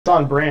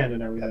on brand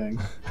and everything.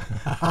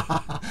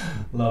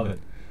 Love it.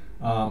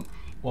 Um,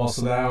 well,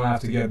 so that I don't have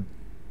to get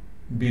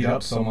beat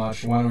up so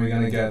much. When are we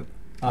gonna get?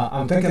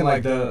 I'm thinking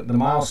like the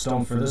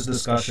milestone for this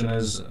discussion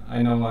is,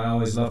 I know I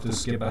always love to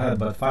skip ahead,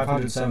 but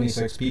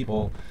 576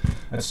 people.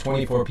 That's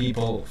 24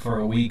 people for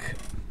a week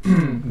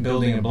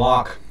building a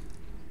block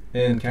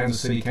in Kansas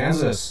City,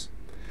 Kansas.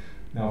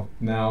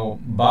 Now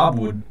Bob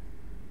would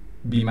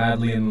be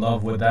madly in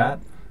love with that.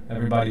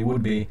 Everybody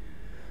would be.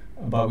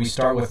 But we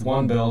start with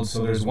one build,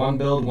 so there's one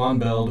build, one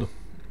build.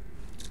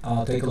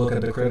 Take a look at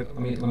the crit.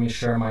 Let me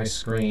share my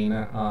screen.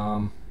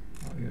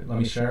 Let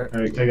me share it. All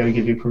right, I gotta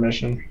give you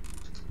permission.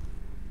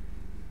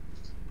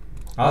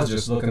 I was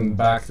just looking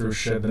back through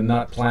shit. The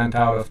nut plant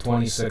out of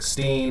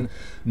 2016,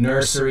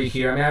 nursery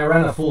here. I mean, I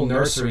ran a full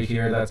nursery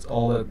here. That's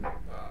all the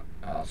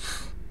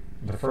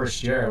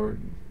first year we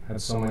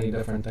had so many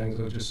different things.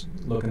 I was just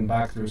looking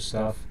back through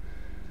stuff.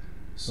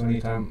 So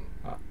anytime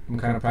I'm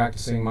kind of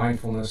practicing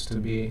mindfulness to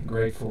be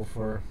grateful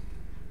for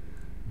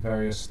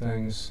various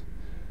things.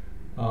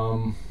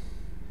 Can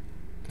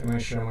I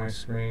share my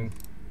screen?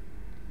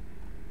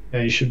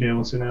 Yeah, you should be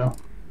able to now.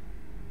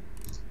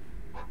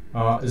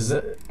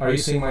 Are you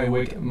seeing my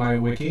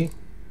wiki?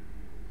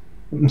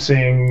 I'm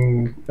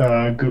seeing,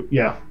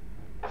 yeah.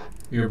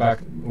 You're back.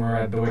 We're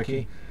at the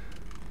wiki.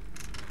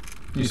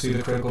 You see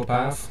the critical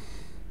path?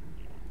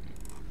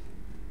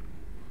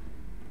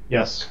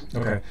 Yes.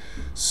 Okay.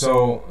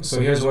 So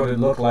here's what it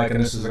looked like,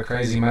 and this is a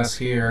crazy mess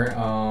here.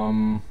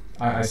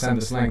 I sent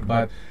this link,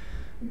 but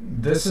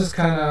this is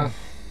kind of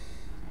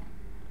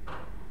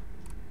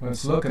what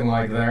it's looking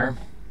like there.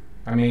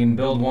 I mean,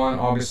 build 1,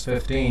 August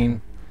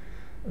 15.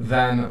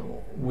 Then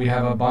we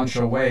have a bunch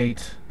of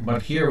weight,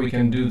 but here we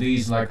can do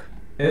these like,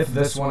 if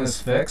this one is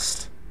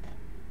fixed,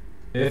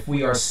 if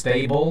we are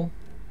stable,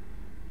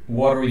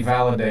 what are we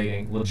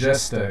validating?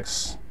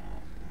 Logistics,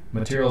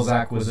 materials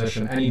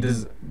acquisition, any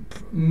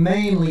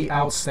mainly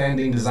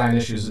outstanding design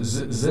issues.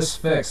 Is this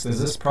fixed? Is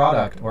this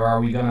product? Or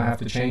are we going to have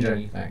to change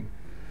anything?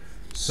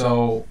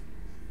 So,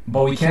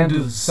 but we can't do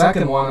the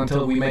second one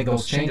until we make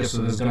those changes,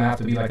 so there's going to have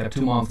to be like a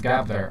 2-month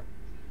gap there.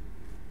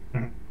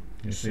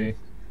 You see?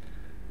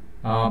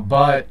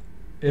 But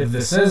if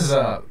this is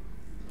a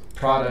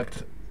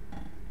product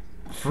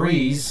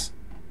freeze,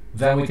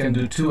 then we can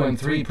do 2 and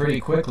 3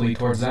 pretty quickly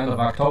towards the end of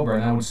October,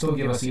 and that would still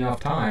give us enough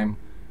time.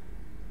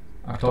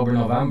 October,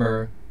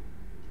 November,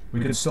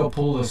 we could still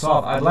pull this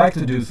off. I'd like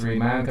to do 3,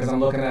 man, because I'm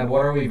looking at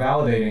what are we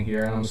validating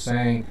here, and I'm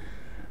seeing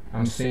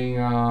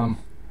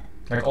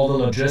like all the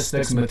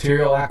logistics,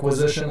 material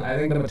acquisition. I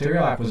think the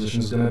material acquisition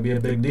is going to be a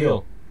big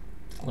deal.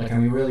 Like,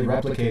 can we really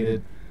replicate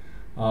it?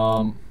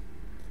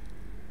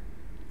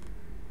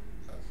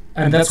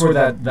 And that's where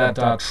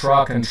that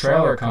truck and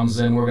trailer comes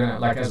in. We're gonna,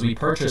 like, as we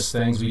purchase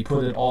things, we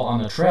put it all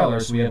on a trailer,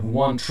 so we have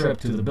one trip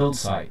to the build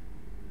site.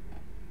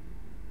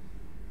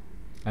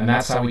 And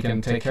that's how we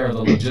can take care of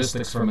the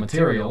logistics for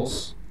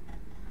materials.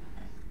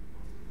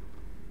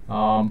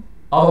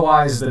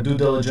 Otherwise, the due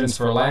diligence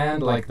for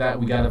land, like that,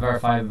 we got to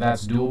verify that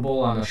that's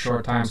doable on a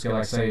short time scale.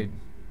 Like, say,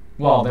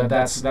 well,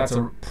 that's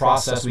a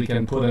process we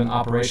can put an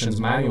operations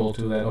manual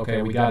to, that,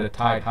 okay, we got it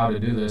tight how to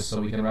do this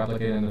so we can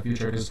replicate it in the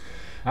future. Because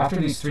after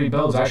these 3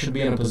 builds, I should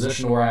be in a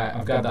position where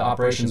I've got the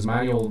operations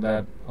manual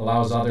that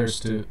allows others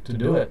to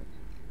do it.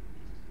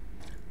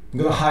 I'm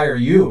going to hire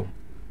you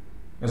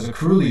as a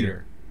crew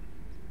leader.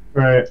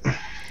 Right.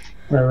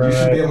 You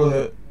should be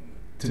able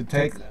to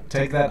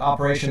take that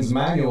operations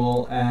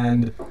manual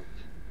and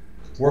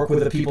work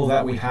with the people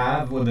that we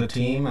have, with the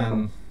team,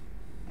 and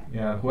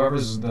yeah,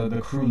 whoever's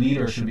the crew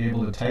leader should be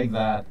able to take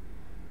that,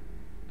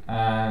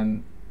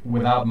 and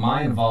without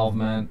my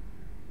involvement,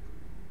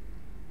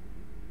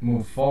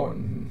 move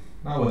forward.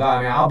 Not without,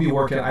 I mean, I'll be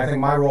working, I think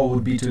my role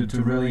would be to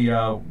really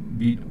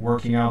be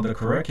working out the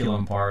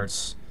curriculum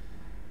parts.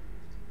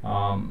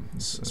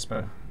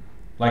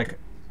 Like,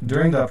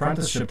 during the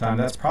apprenticeship time,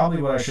 that's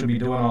probably what I should be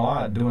doing a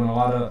lot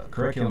of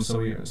curriculum, so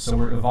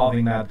we're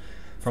evolving that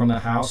from the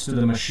house to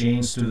the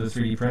machines to the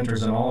 3D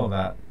printers and all of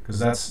that, because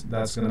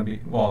that's going to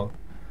be, well,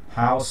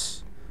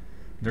 house,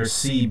 there's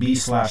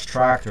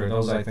CB/tractor,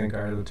 those I think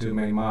are the 2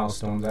 main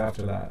milestones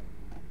after that.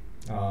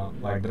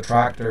 Like the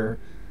tractor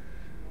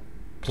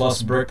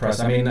plus brick press.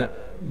 I mean,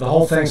 the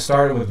whole thing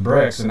started with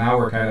bricks, and now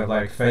we're kind of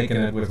like faking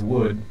it with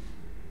wood,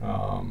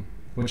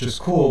 which is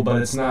cool,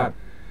 but it's not.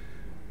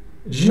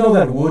 Did you know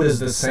that wood is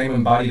the same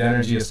embodied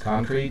energy as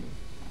concrete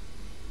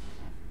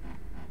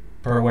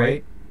per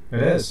weight?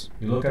 It is.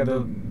 You look at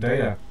the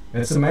data.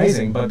 It's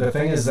amazing, but the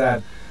thing is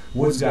that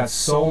wood's got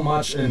so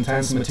much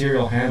intense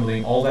material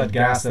handling, all that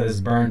gas that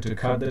is burned to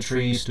cut the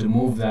trees, to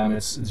move them,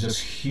 it's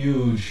just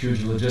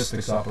huge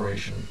logistics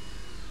operation.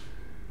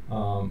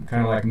 Kind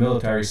of like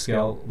military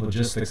scale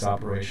logistics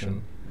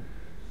operation.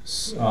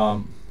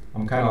 I'm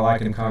kind of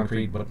liking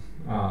concrete, but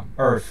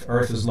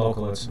earth is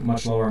local. It's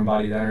much lower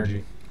embodied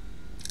energy.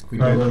 If we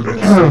do a little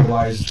bit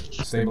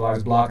of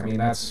stabilized block, I mean,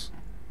 that's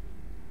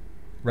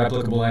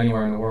replicable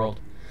anywhere in the world.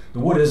 The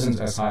wood isn't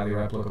as highly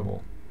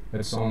replicable.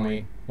 It's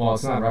only, well,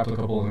 it's not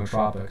replicable in the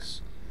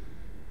tropics.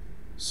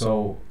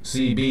 So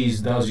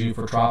CBs does you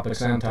for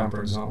tropics and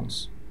temperate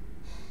zones.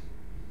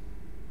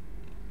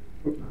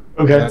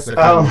 Okay. That's the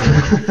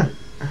kind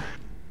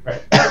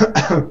Right.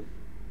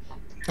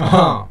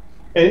 Uh-huh.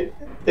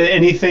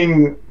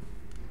 Anything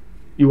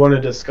you want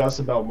to discuss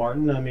about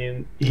Martin? I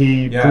mean,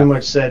 he pretty Yeah.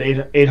 much said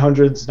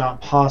 800's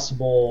not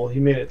possible. He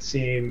made it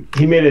seem,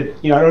 he made it,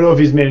 I don't know if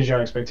he's managing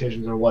our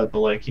expectations or what, but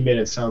like he made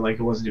it sound like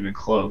it wasn't even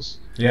close.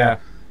 Yeah.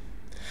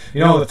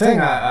 The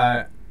thing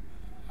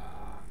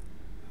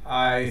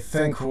I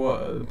think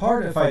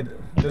part if I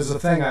there's a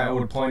thing I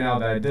would point out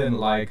that I didn't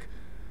like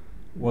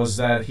was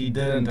that he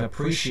didn't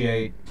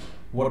appreciate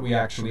what we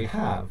actually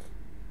have,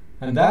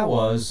 and that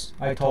was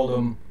I told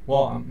him,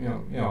 well,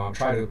 I'm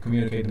trying to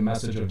communicate the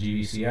message of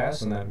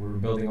GVCS and that we're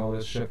building all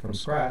this shit from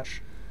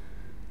scratch.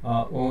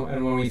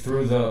 And when we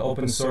threw the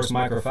open source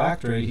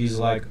microfactory, he's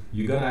like,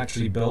 "You gonna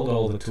actually build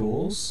all the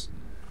tools?"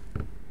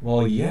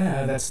 Well,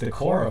 yeah, that's the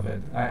core of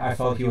it. I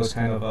felt he was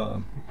kind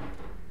of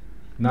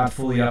not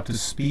fully up to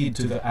speed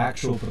to the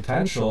actual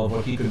potential of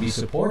what he could be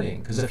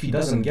supporting. Because if he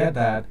doesn't get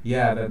that,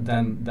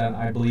 then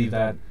I believe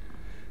that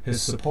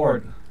his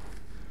support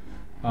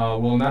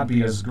will not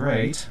be as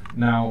great.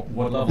 Now,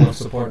 what level of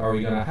support are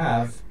we going to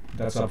have?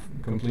 That's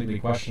completely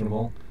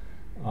questionable.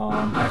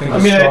 I think the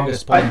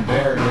strongest point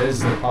there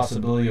is the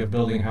possibility of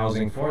building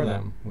housing for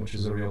them, which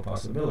is a real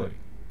possibility,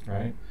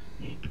 right?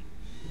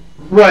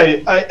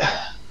 Right.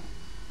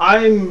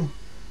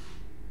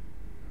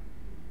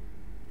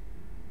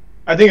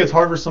 I think it's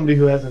hard for somebody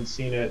who hasn't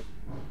seen it.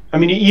 I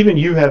mean, even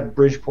you have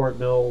Bridgeport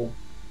Mill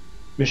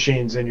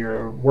machines in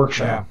your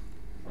workshop.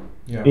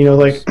 Yeah.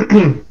 Like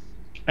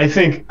I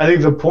think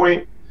the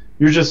point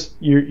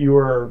you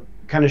are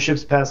kind of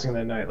ships passing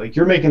that night. Like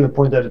you're making the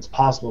point that it's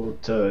possible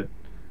to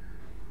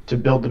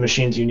build the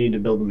machines you need to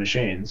build the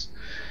machines,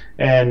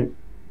 and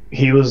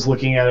he was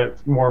looking at it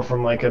more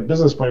from like a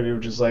business point of view,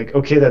 which is like,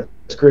 okay,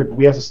 that's great, but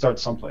we have to start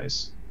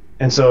someplace.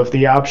 And so if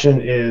the option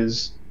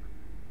is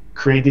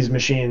create these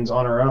machines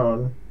on our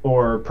own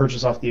or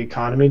purchase off the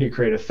economy to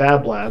create a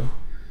fab lab,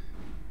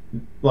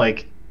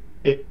 like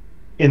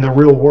in the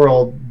real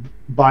world,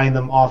 buying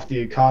them off the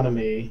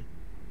economy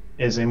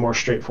is a more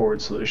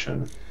straightforward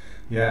solution.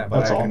 Yeah,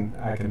 but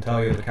I can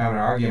tell you the counter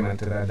argument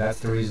to that. That's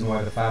the reason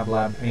why the fab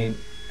lab ain't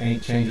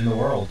changing the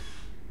world.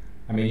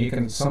 I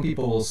mean, some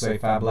people will say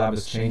fab lab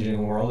is changing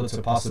the world. It's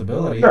a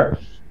possibility. Sure.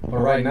 But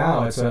right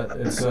now it's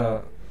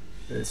an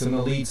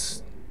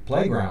elite's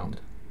playground.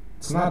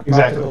 It's not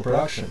practical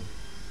production.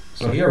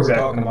 So here we're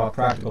talking about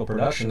practical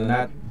production,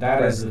 and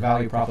that is the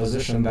value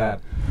proposition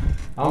that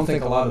I don't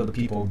think a lot of the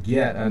people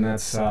get, and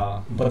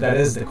but that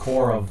is the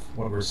core of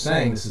what we're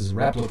saying. This is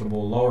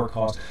replicable, lower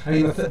cost. I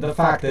mean, the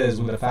fact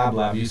is, with the fab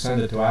lab, you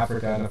send it to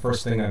Africa, and the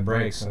first thing that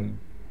breaks, and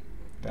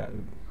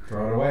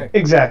throw it away.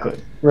 Exactly.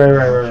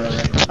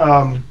 Right.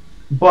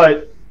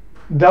 But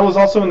that was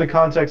also in the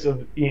context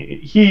of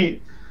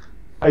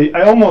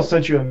I almost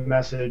sent you a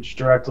message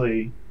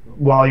directly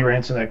while you were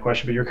answering that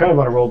question, but you're kind of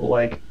on a roll. But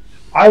like,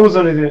 I was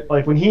under the,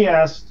 like, when he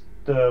asked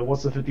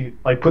what's the 50,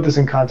 like, put this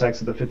in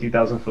context of the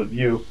 50,000 foot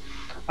view,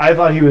 I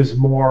thought he was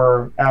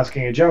more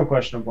asking a general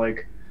question of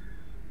like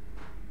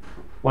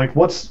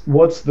what's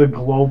the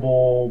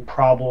global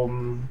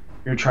problem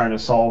you're trying to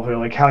solve here?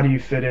 Like, how do you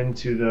fit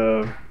into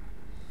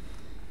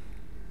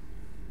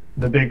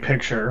the big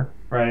picture,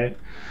 right?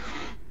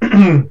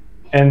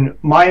 And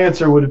my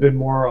answer would have been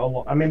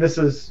more, I mean, this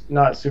is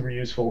not super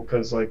useful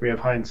because like we have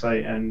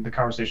hindsight and the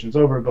conversation's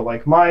over, but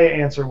like my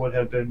answer would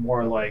have been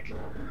more like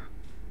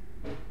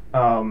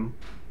a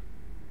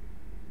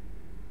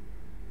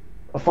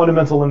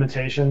fundamental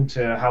limitation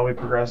to how we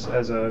progress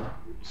as a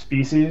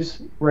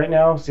species right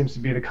now seems to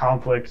be the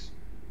conflict,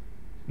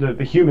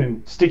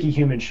 the sticky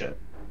human shit.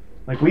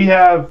 Like, we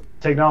have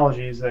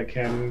technologies that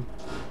can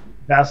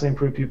vastly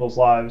improve people's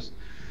lives,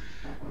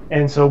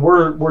 and so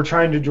we're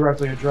trying to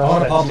directly address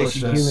that sticky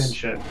human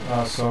shit.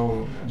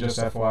 So just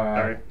FYI.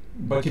 Sorry.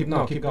 But keep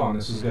going.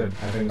 This is good.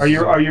 I think. Are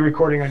you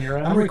recording on your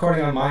end? I'm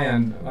recording on my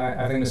end.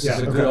 I think this is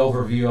a good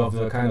overview of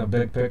the kind of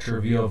big picture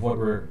view of what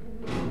we're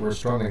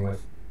struggling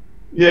with.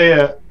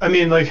 Yeah. I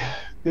mean, like,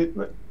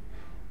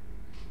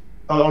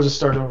 I'll just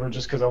start over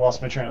just because I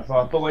lost my train of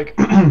thought. But like,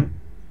 the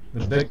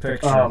big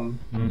picture.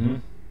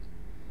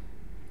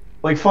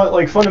 Like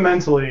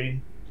fundamentally,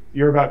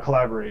 you're about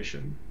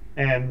collaboration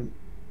and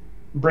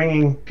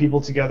bringing people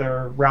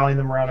together, rallying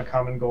them around a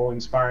common goal,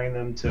 inspiring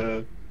them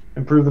to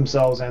improve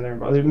themselves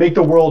and make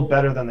the world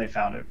better than they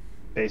found it,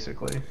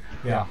 basically.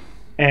 Yeah.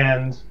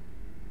 And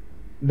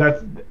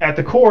that at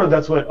the core,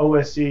 that's what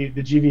OSC,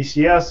 the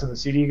GVCS, and the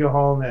CD Go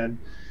Home, and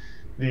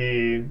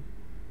the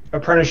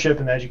apprenticeship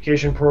and the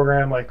education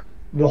program, like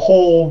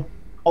all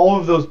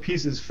of those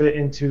pieces fit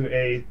into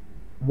a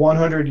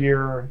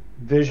 100-year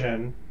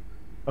vision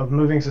of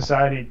moving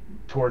society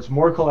towards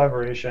more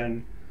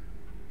collaboration,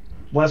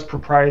 less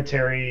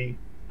proprietary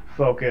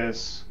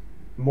focus,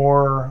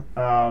 more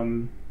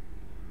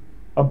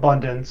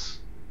abundance,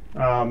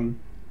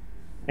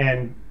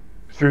 and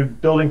through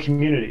building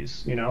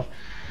communities.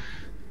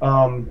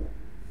 I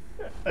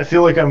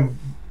feel like I'm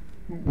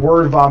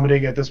word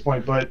vomiting at this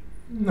point, but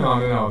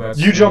No.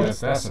 You jumped.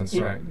 That's the essence,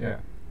 You, right? Yeah.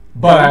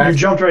 But you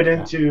jumped right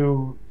yeah,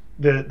 into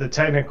the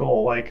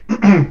technical. Like,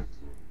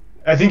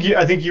 I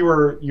think you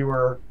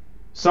were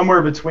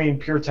somewhere between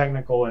pure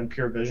technical and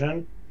pure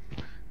vision.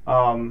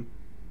 Um,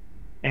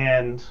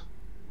 and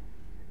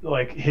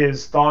like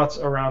his thoughts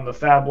around the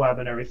Fab Lab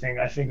and everything,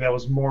 I think that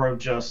was more of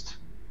just,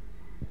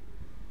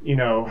 you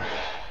know,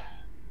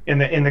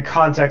 in the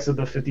context of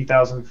the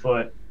 50,000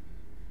 foot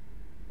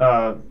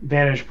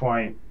vantage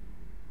point.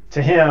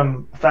 To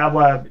him, Fab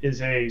Lab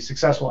is a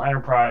successful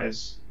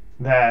enterprise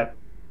that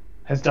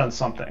has done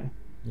something,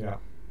 yeah.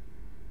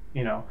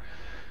 you know,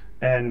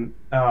 and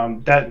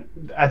that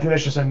I think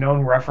that's just a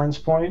known reference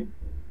point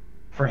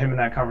for him in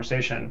that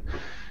conversation.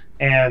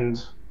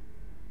 And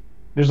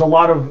there's a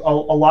lot of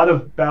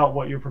about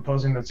what you're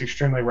proposing that's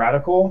extremely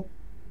radical,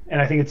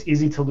 and I think it's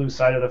easy to lose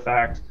sight of the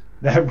fact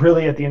that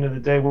really at the end of the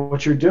day,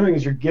 what you're doing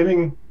is you're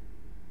giving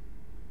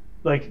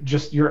like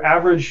just your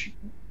average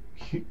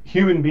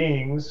human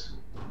beings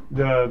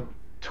the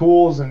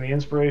tools and the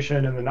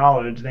inspiration and the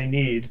knowledge they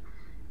need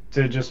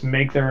to just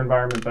make their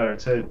environment better,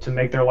 to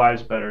make their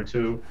lives better,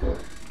 to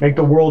make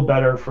the world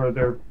better for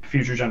their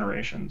future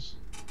generations.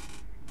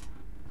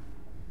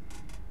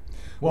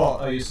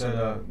 Well, you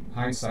said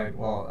hindsight.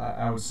 Well,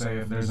 I would say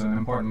if there's an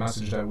important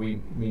message that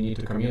we need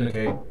to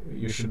communicate,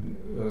 you should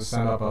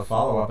send up a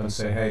follow up and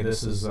say, hey,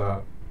 this is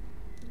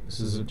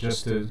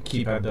just to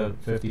keep at the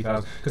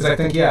 50,000. Because I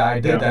think, yeah, I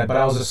did that, but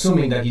I was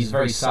assuming that he's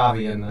very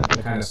savvy in the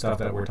kind of stuff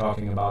that we're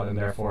talking about, and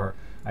therefore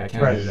I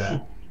can't do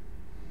that.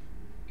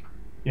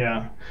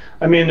 Yeah,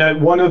 I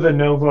mean, one of the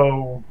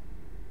Novo,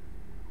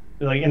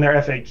 like in their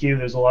FAQ,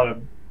 there's a lot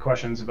of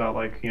questions about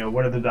like, you know,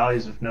 what are the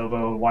values of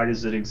Novo? Why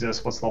does it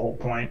exist? What's the whole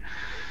point?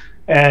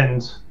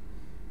 And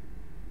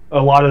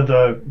a lot of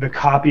the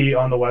copy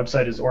on the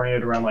website is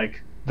oriented around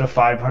like the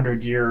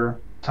 500-year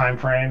time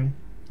frame.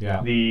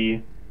 Yeah.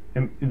 The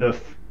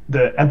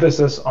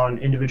emphasis on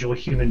individual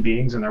human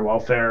beings and their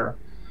welfare,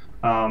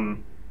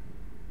 and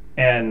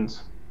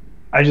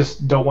I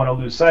just don't want to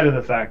lose sight of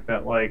the fact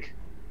that like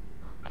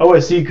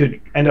OSE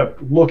could end up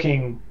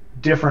looking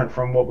different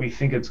from what we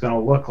think it's going to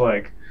look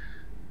like.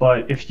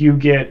 But if you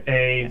get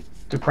a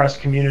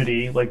depressed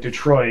community like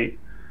Detroit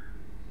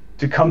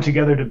to come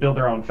together to build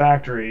their own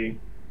factory,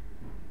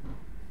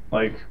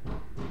 like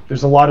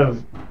there's a lot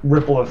of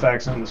ripple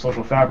effects in the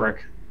social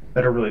fabric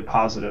that are really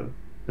positive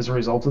as a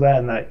result of that,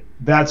 and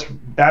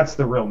that's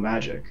the real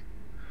magic.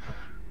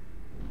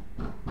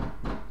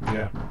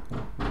 Yeah.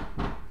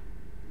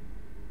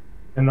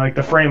 And like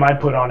the frame I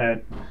put on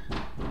it,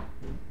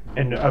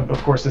 and of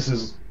course this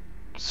is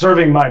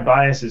serving my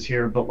biases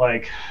here, but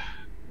like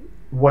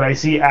what I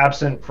see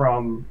absent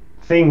from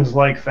things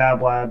like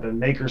Fab Lab and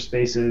maker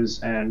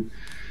spaces and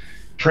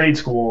trade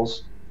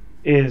schools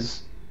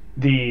is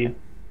the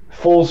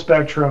full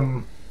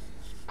spectrum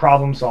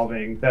problem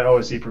solving that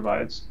OSE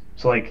provides.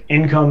 So like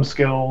income,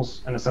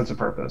 skills, and a sense of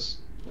purpose.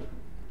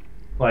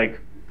 Like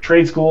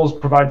trade schools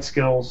provide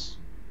skills,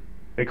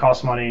 they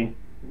cost money,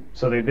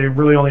 so they're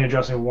really only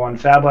addressing one.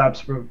 Fab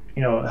Labs, you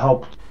know,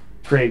 help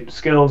create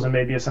skills and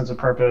maybe a sense of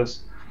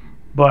purpose,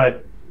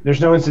 but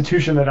there's no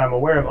institution that I'm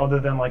aware of other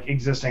than like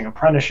existing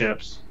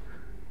apprenticeships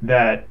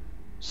that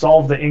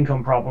solve the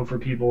income problem for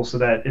people so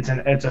that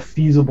it's a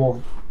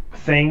feasible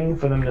thing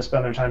for them to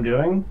spend their time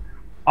doing,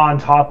 on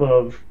top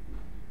of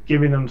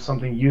giving them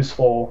something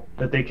useful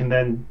that they can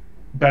then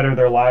better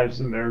their lives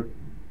and their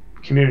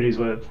communities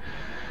with.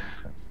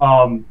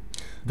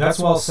 That's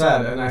well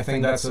said, and I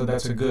think that's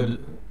a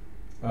good.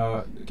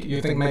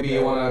 You think maybe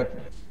you want to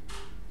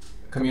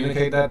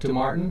communicate that to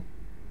Martin?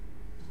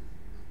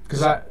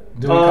 Because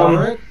did we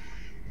cover it?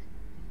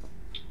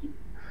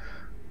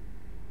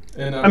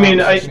 I mean,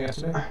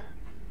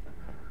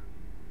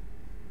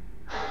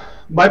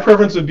 my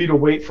preference would be to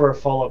wait for a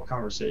follow-up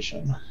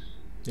conversation.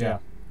 Yeah.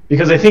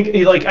 Because I think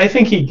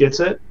he gets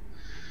it.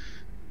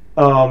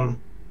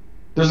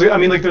 There's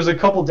a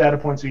couple data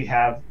points we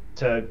have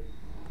to,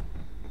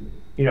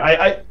 you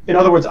know, in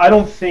other words, I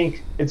don't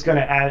think it's going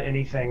to add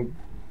anything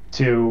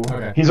to.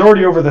 Okay. He's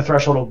already over the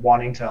threshold of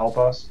wanting to help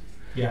us.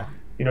 Yeah.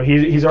 You know,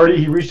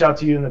 he reached out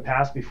to you in the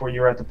past before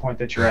you were at the point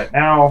that you're at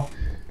now.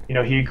 You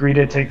know, he agreed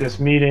to take this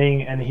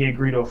meeting and he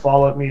agreed to a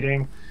follow-up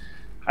meeting.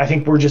 I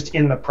think we're just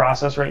in the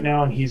process right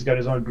now, and he's got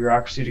his own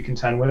bureaucracy to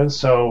contend with.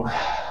 So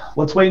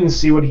let's wait and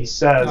see what he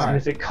says. Right. And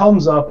if it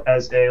comes up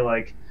as a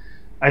like,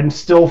 I'm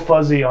still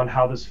fuzzy on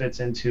how this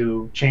fits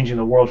into changing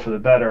the world for the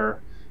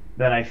better,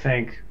 then I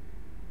think,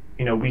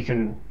 you know, we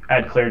can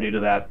add clarity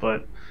to that.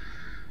 But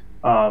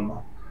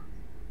no,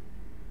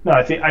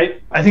 I think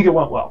it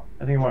went well.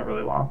 I think it went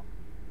really well.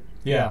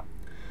 Yeah.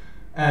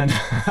 And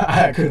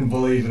I couldn't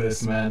believe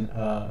this, man,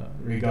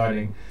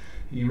 regarding,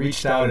 he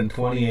reached out in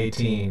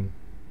 2018,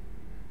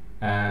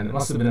 and it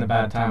must have been a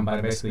bad time, but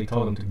I basically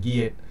told him to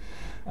get.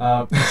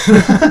 No,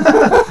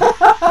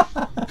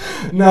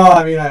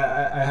 I mean,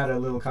 I had a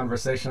little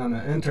conversation on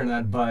the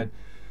internet, but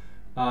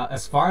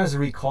as far as I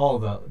recall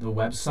the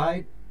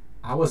website,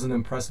 I wasn't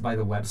impressed by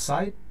the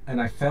website, and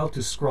I failed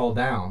to scroll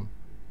down.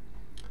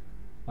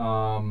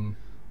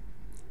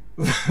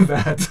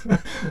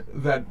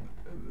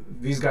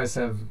 these guys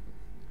have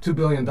 $2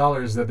 billion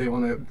that they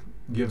want to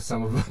give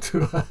some of it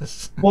to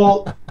us.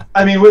 Well,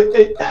 I mean,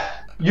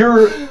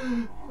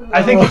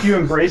 I think if you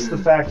embrace the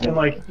fact, and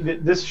like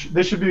this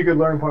should be a good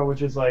learning point,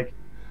 which is like,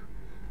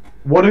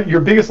 your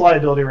biggest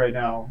liability right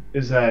now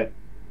is that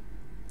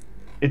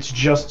it's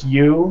just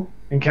you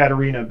and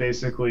Katerina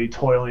basically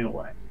toiling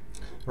away.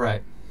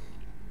 Right.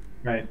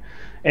 Right.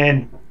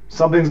 And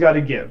something's got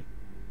to give.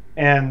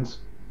 And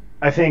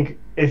I think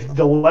if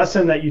the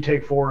lesson that you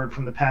take forward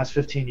from the past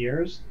 15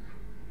 years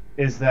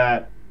is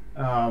that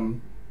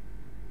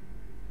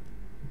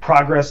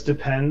progress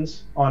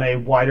depends on a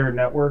wider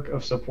network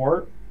of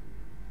support,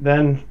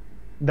 then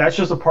that's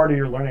just a part of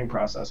your learning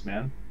process,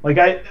 man. Like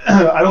I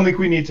don't think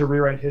we need to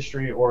rewrite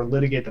history or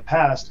litigate the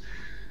past.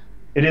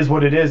 It is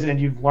what it is, and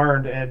you've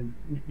learned, and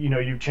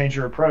you've changed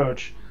your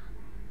approach.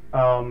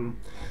 No,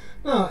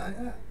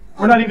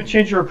 or not even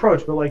change your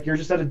approach, but like you're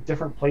just at a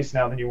different place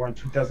now than you were in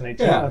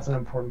 2018. Yeah. That's an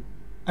important.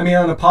 I mean,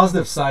 on the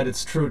positive side,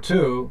 it's true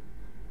too.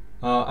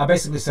 I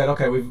basically said,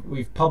 okay,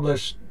 we've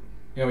published.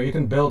 You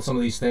can build some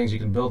of these things. You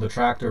can build a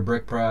tractor,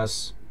 brick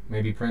press,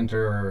 maybe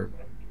printer,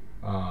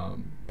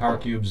 power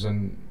cubes,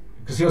 and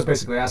because he was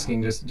basically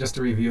asking, just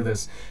to review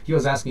this, he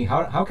was asking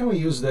how can we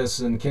use this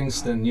in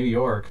Kingston, New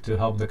York, to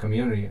help the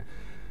community,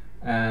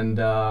 and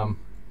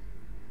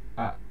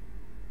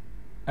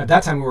at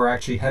that time we were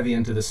actually heavy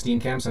into the steam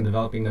camps and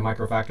developing the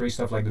microfactory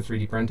stuff like the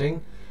 3D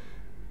printing,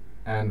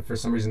 and for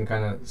some reason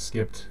kind of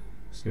skipped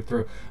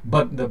through.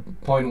 But the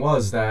point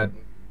was that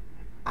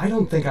I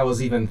don't think I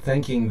was even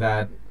thinking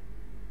that,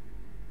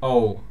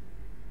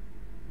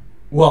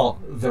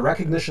 the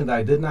recognition that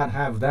I did not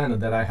have then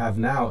and that I have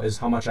now is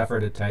how much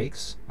effort it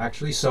takes,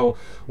 actually. So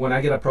when I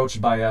get approached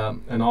by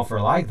an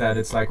offer like that,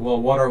 it's like, well,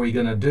 what are we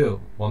going to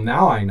do? Well,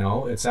 now I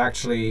know it's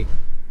going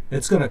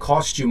to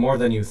cost you more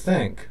than you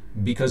think,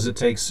 because it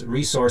takes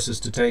resources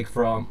to take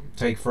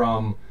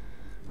from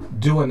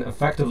doing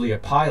effectively a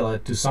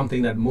pilot to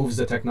something that moves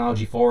the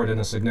technology forward in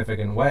a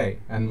significant way.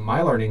 And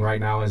my learning right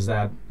now is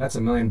that that's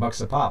 $1 million a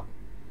pop.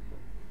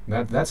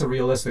 That's a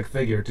realistic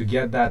figure to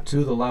get that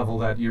to the level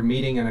that you're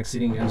meeting and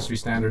exceeding industry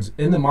standards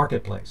in the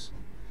marketplace.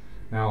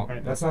 Now,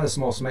 that's not a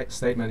small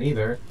statement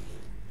either.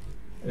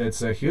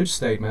 It's a huge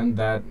statement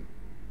that,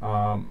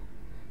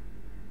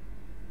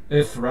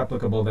 if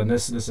replicable, then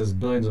this is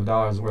billions of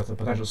dollars worth of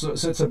potential. So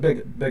it's a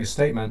big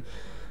statement,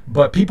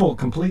 but people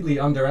completely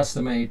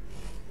underestimate.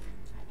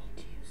 I need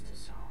to use the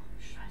saw.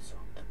 Should I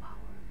swap the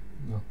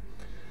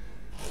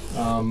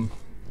power? No.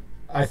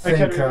 I think.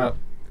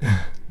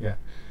 Yeah.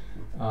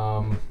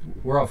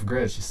 We're off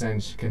grid. She's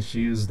saying can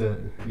she use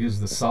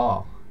the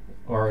saw,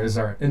 or is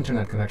our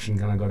internet connection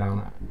gonna go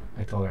down?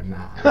 I told her,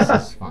 nah, this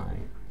is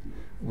fine.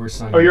 We're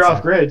sunny. Oh, you're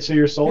off grid, so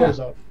your solar's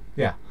up.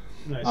 Yeah.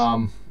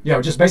 Nice.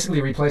 We just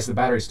basically replace the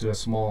batteries to a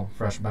small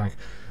fresh bank.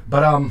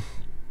 But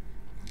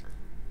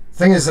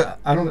thing is,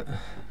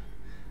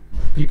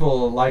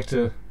 people like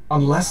to,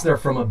 unless they're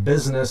from a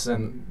business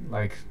and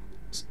like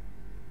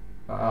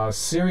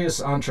serious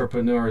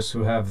entrepreneurs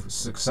who have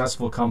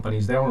successful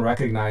companies, they don't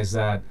recognize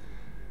that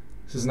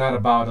this is not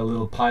about a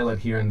little pilot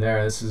here and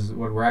there. This is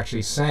what we're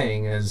actually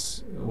saying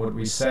is, what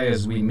we say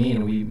is we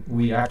mean.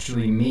 We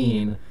actually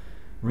mean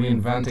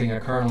reinventing a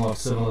kernel of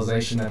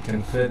civilization that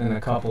can fit in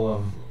a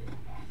couple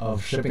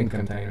of shipping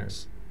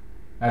containers.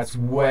 That's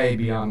way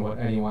beyond what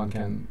anyone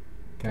can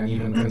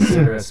even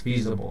consider as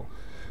feasible.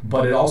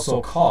 But it also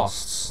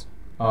costs.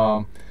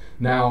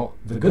 Now,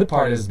 the good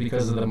part is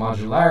because of the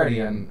modularity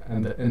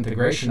and the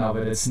integration of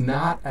it, it's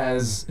not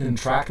as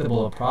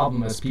intractable a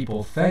problem as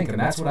people think, and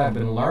that's what I've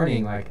been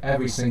learning like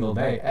every single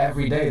day.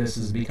 Every day this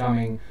is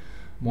becoming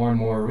more and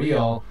more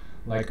real.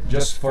 Like,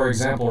 just for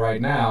example, right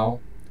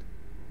now,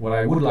 what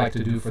I would like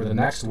to do for the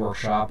next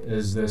workshop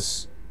is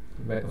this,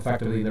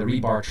 effectively the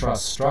rebar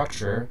truss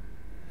structure,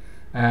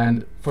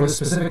 and for the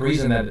specific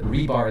reason that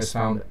rebar is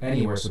found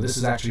anywhere, so this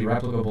is actually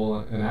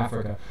replicable in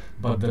Africa.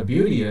 But the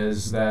beauty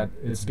is that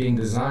it's being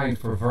designed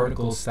for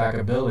vertical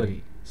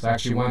stackability. So I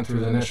actually went through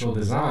the initial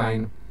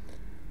design,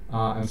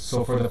 and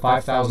so for the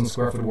 5,000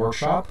 square foot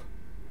workshop,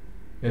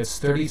 it's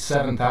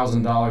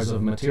 $37,000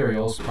 of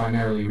materials,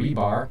 primarily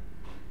rebar,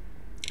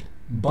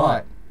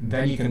 but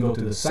then you can go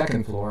to the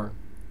second floor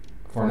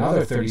for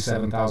another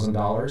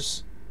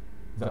 $37,000.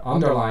 The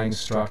underlying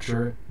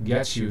structure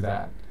gets you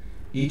that.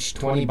 Each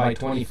 20 by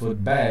 20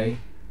 foot bay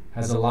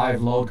has a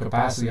live load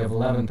capacity of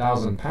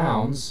 11,000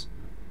 pounds,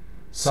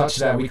 such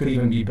that we could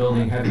even be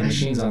building heavy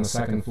machines on the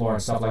second floor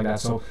and stuff like that.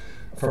 So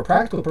for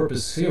practical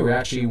purposes here,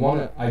 I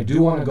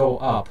do want to go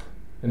up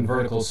in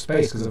vertical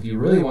space, because if you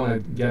really want to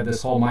get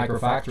this whole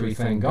microfactory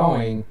thing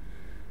going,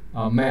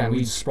 man,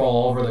 we'd sprawl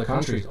all over the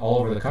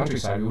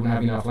countryside. We wouldn't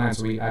have enough land,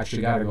 so we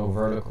actually got to go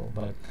vertical.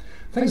 But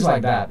things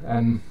like that.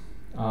 And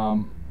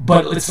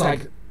but it's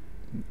like,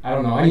 I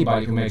don't know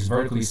anybody who makes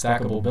vertically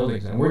stackable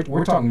buildings, and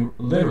we're talking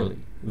literally.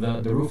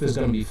 The roof is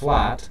going to be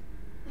flat.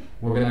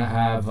 We're going to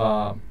have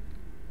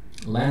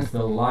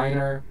landfill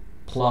liner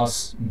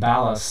plus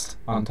ballast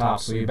on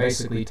top. So you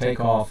basically take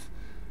off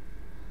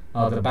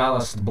the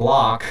ballast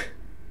block.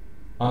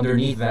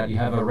 Underneath that, you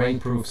have a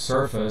rainproof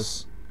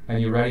surface,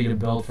 and you're ready to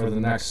build for the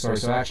next story.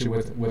 So actually,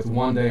 with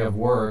 1 day of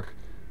work,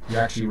 you're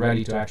actually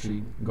ready to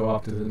actually go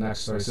up to the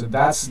next story. So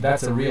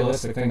that's a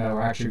realistic thing that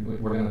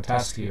we're going to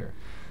test here,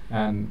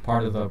 and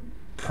part of the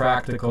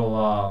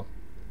practical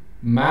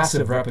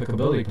massive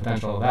replicability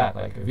potential of that.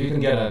 Like if you can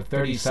get a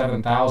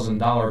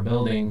 $37,000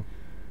 building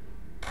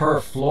per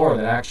floor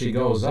that actually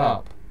goes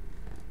up,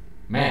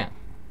 man,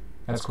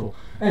 that's cool.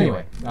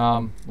 Anyway,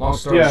 long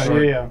story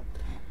short.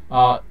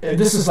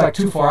 This is like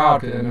too far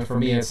out, and for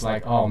me it's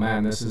like, oh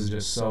man, this is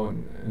just so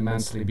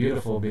immensely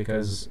beautiful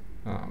because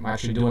I'm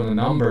actually doing the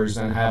numbers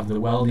and have the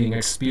welding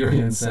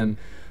experience and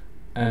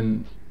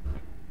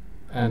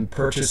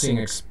purchasing,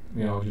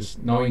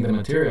 just knowing the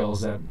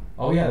materials that,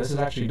 oh yeah, this is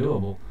actually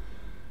doable.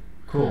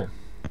 Cool.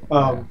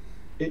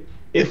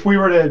 If we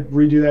were to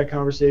redo that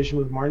conversation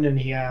with Martin and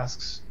he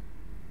asks,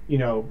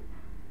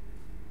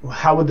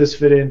 how would this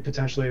fit in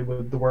potentially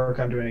with the work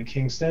I'm doing in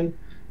Kingston?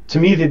 To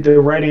me, the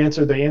right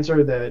answer, the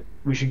answer that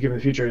we should give in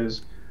the future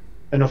is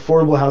an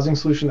affordable housing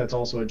solution that's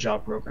also a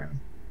job program.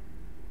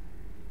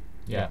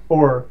 Yeah.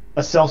 Or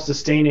a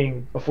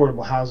self-sustaining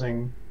affordable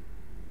housing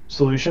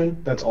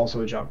solution that's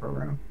also a job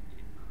program.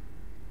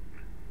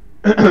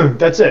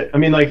 That's it. I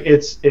mean, like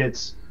it's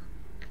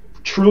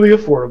truly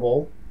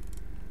affordable.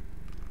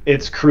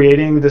 It's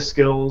creating the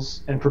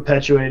skills and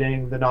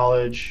perpetuating the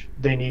knowledge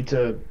they need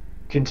to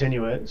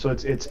continue it. So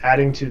it's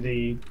adding to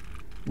the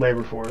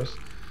labor force.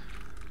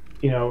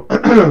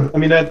 I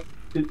mean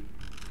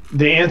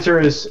the answer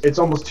is it's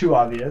almost too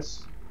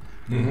obvious.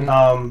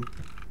 Mm-hmm.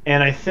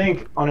 And I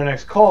think on our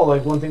next call,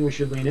 like one thing we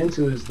should lean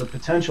into is the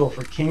potential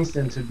for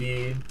Kingston to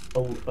be,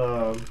 if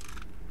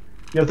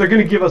they're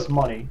going to give us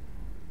money,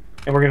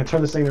 and we're going to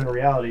turn this thing into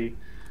reality.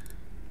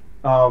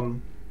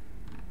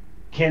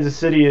 Kansas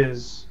City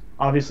is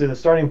obviously the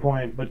starting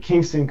point, but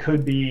Kingston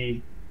could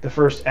be the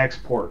first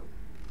export.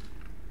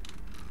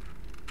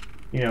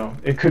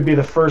 It could be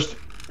the first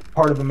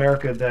part of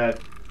America that,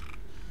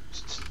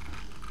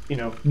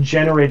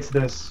 generates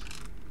this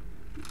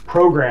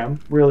program.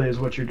 Really, is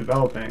what you're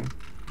developing.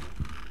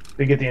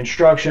 They get the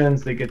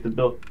instructions, they get the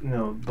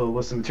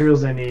list of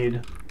materials they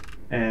need,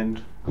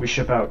 and we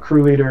ship out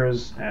crew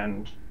leaders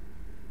and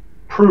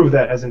prove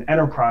that as an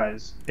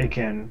enterprise it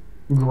can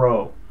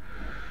grow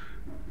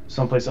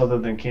someplace other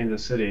than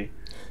Kansas City.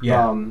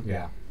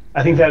 Yeah.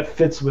 I think that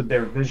fits with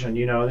their vision.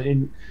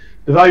 In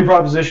the value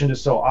proposition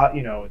is so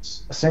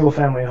it's a single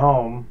family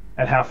home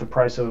at half the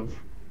price of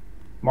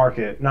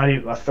market, not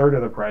even a third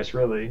of the price,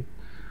 really.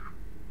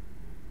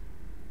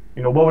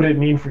 What would it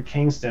mean for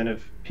Kingston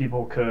if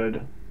people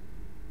could,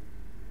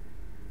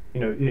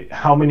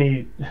 how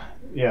many,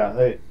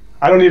 I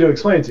don't need to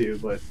explain it to you,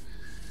 but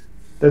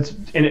that's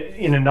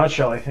in a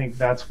nutshell. I think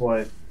that's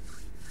what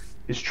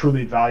is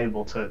truly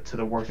valuable to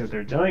the work that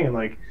they're doing. And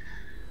like,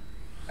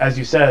 as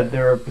you said,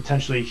 they're a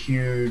potentially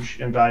huge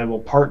and valuable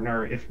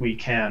partner if we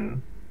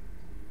can.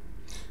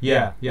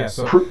 Yeah.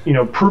 So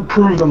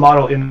prove the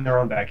model in their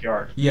own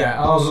backyard.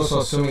 Yeah, I was also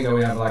assuming that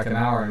we have like an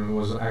hour, and it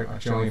was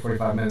actually only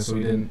 45 minutes, so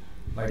we didn't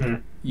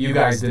you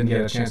guys didn't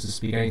get a chance to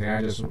speak anything.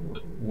 I just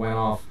went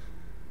off.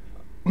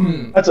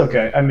 That's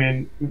okay. I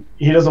mean,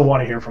 he doesn't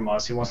want to hear from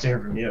us. He wants to hear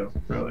from you,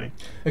 really.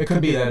 It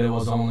could be that it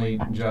was only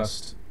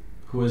just,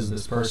 who is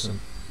this person?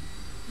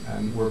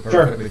 And we're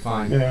perfectly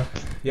fine.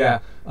 Yeah.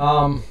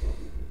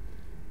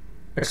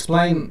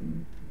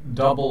 Explain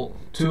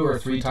 2 or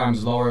 3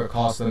 times lower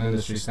cost than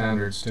industry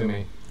standards to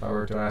me. If I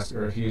were to ask,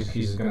 or if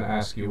he's going to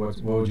ask you,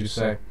 what would you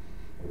say?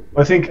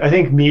 I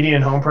think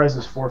median home price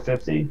is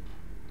 $450.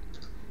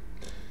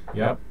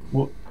 Yep.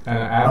 Well,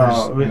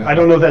 average. I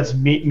don't know if that's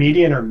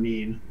median or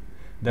mean.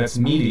 That's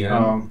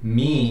median.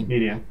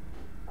 Median.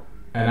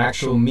 An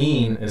actual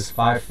mean is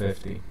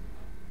 $550.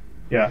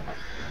 Yeah.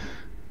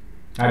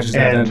 I just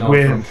had that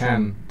note from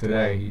Ken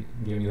today. He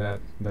gave me that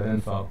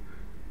info.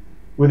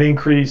 With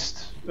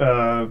increased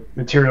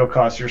material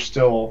costs, you're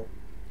still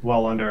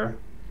well under.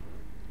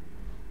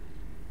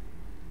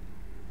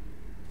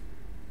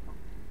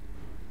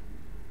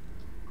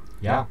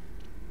 Yeah.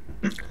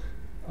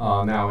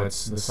 Now the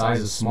size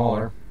is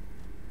smaller,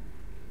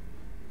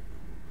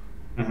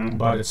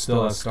 but it's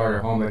still a starter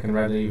home that can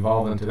readily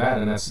evolve into that,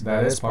 and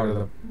that is part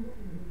of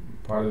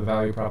the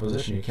value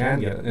proposition. You can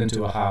get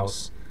into a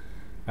house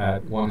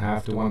at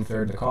 1/2 to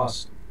 1/3 the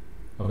cost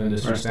of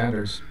industry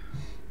standards.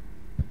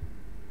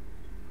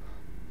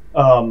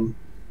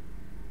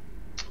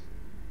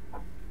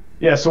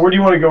 Yeah. So where do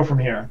you want to go from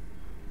here?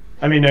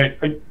 I mean,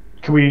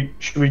 should we,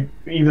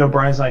 even though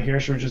Brian's not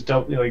here, should we just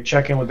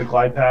check in with the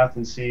glide path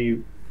and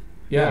see?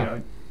 Yeah.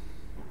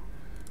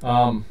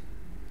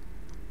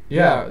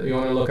 Yeah. You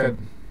want to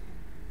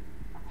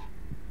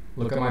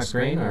look at my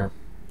screen, or?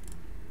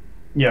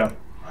 Yeah,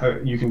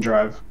 you can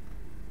drive.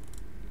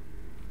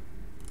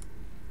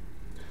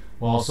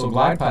 Well, so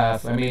glide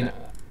path. I mean,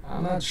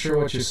 I'm not sure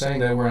what you're saying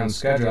that we're on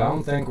schedule. I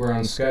don't think we're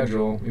on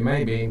schedule. We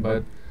may be,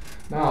 but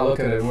no. Look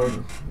at it.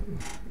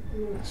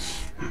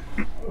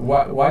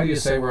 Why do you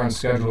say we're on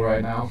schedule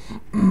right now?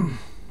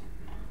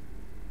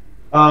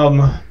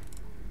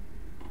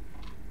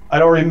 I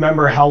don't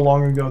remember how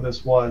long ago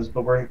this was,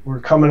 but we're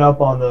coming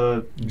up on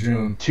the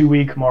June.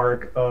 2-week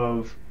mark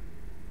of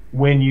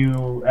when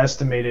you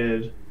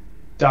estimated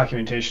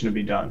documentation to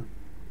be done.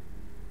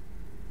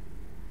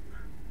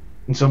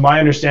 And so my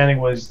understanding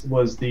was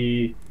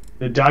the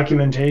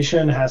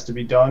documentation has to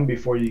be done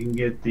before you can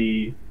get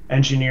the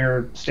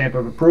engineer stamp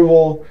of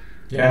approval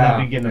and then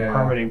begin the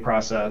permitting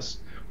process.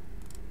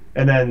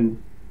 And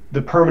then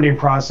the permitting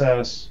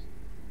process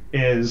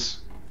is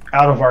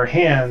out of our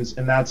hands,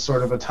 and that's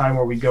sort of a time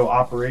where we go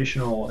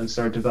operational and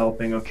start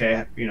developing,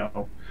 okay, you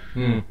know,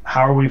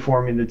 how are we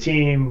forming the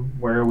team?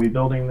 Where are we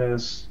building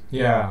this?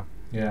 Yeah.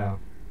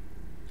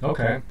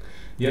 Okay.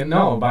 Yeah,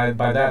 no, by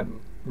that,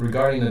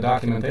 regarding the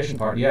documentation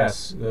part,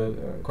 yes,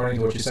 according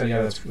to what you said,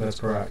 yeah, that's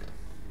correct.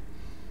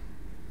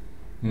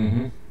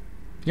 Mm-hmm.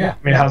 Yeah.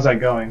 I mean, how's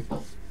that going?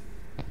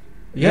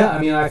 Yeah, I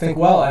mean, I think,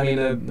 well, I mean,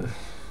 the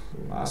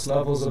last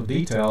levels of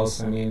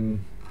details, I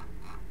mean,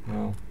 you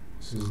know,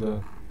 this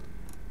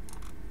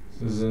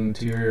is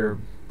interior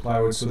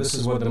plywood, so this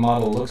is what the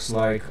model looks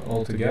like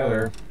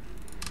altogether.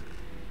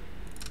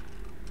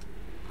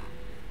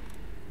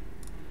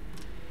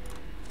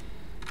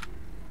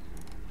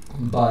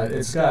 But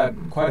it's got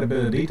quite a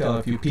bit of detail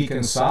if you peek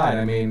inside.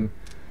 I mean,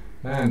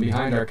 man,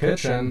 behind our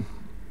kitchen,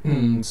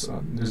 it's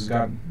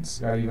got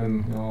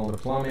even, you know, all the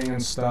plumbing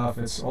and stuff.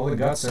 It's all the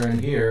guts are in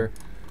here.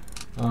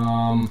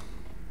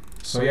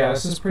 So yeah,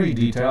 this is pretty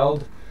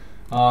detailed.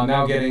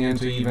 Now getting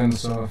into even,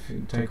 so if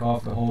you take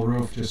off the whole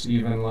roof, just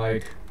even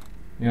like,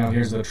 you know,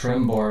 here's the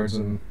trim boards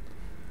and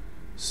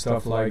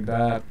stuff like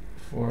that.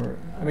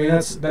 I mean,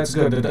 that's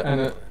good.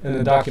 And in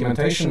the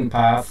documentation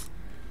path,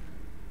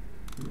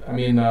 I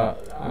mean,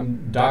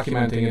 I'm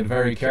documenting it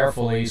very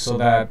carefully so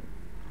that,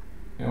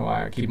 you know,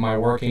 I keep my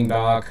working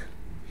doc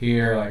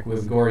here, like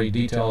with gory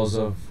details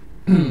of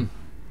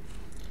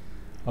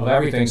of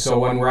everything. So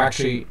when we're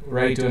actually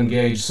ready to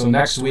engage, so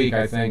next week,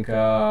 I think, You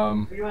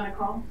want to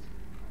call?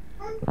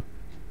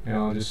 you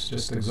know,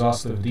 just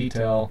exhaustive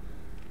detail.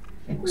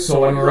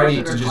 So when we're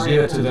ready to just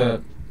give it to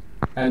the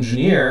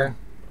engineer,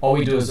 all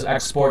we do is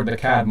export the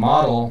CAD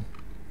model,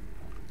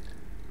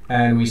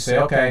 and we say,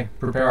 okay,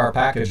 prepare our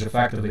package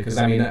effectively, because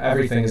I mean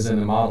everything is in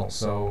the model,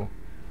 so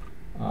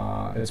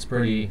it's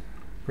pretty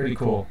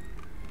cool.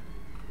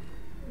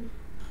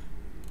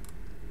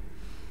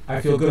 I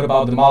feel good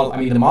about the model. I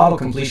mean, the model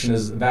completion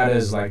is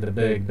like the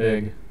big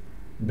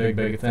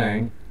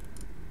thing.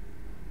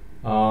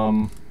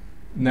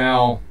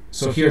 Now,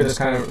 so here this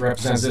kind of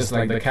represents this,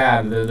 like the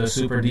CAD, the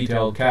super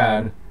detailed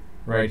CAD,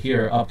 right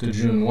here up to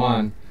June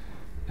 1,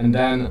 and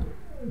then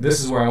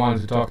this is where I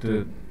wanted to talk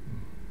to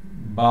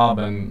Bob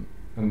and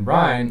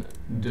Brian.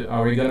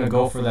 Are we going to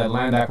go for that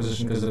land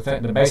acquisition? Because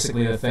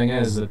basically the thing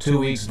is the 2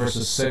 weeks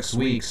versus 6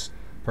 weeks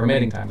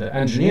permitting time. The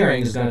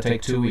engineering is going to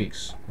take 2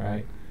 weeks,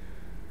 right?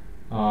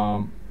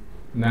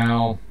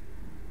 Now,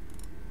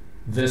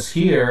 this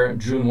here,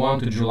 June 1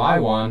 to July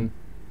 1,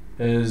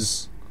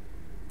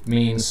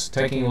 means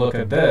taking a look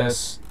at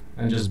this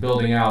and just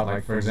building out,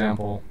 like, for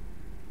example,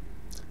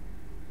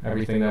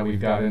 everything that we've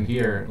got in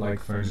here, like,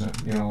 for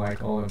example, you know,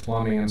 like all the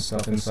plumbing and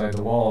stuff inside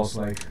the walls,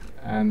 like,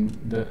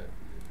 and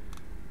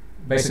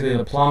basically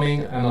the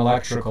plumbing and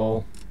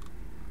electrical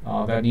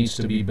that needs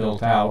to be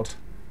built out.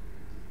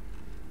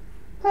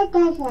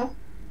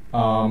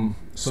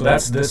 So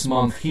that's this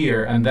month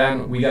here, and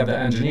then we got the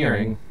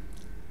engineering,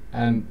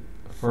 and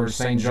for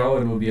St. Joe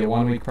it would be a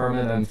 1-week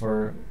permit, and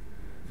for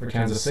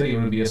Kansas City it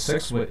would be a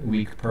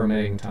 6-week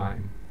permitting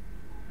time.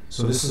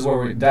 So this is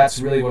where that's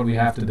really what we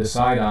have to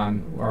decide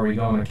on. Are we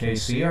going to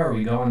KC, or are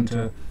we going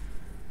to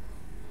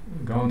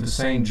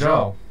St.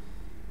 Joe?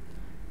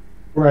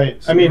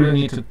 Right. So I mean, we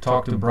really need to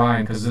talk to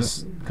Brian,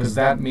 because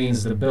that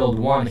means the build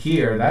 1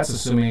 here. That's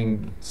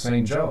assuming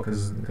St. Joe,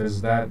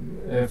 because that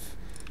if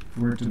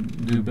we're to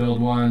do build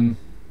 1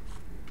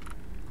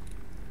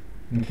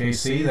 in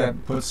KC,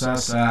 that puts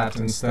us at,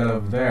 instead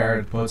of there,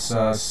 it puts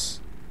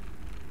us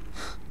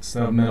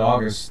instead of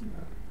mid-August.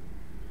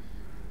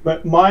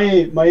 But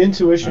my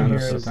intuition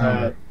here is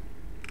that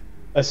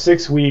a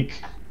 6-week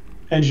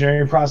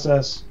engineering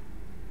process,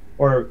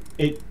 or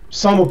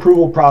some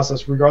approval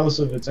process, regardless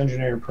of its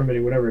engineering,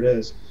 permitting, whatever it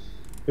is,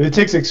 if it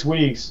takes 6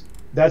 weeks,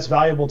 that's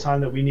valuable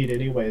time that we need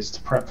anyways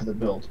to prep for the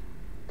build,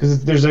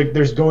 because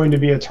there's going to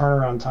be a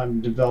turnaround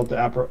time to develop the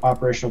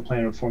operational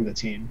plan and form the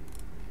team,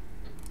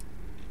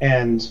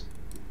 and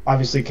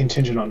obviously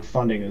contingent on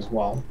funding as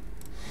well.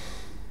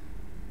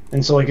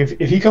 And so, like, if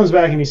he comes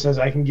back and he says,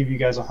 I can give you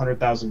guys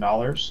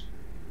 $100,000,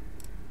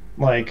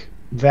 like,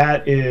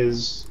 that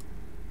is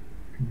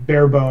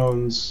bare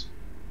bones,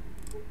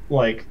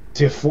 like,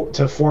 to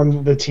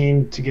form the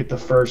team to get the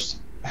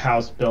first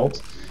house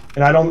built.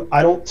 And I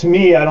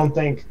don't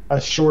think a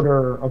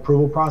shorter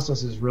approval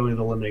process is really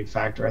the limiting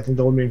factor. I think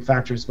the limiting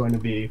factor is going to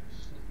be,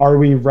 are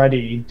we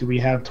ready? Do we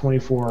have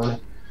 24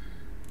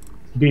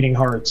 beating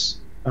hearts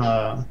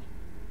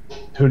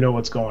who know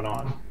what's going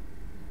on?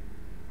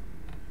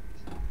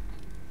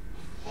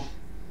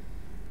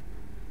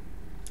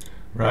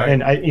 Right.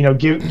 And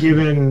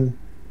given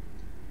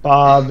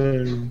Bob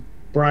and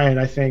Brian,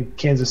 I think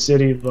Kansas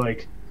City,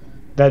 like,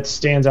 that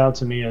stands out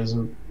to me as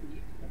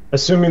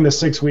assuming the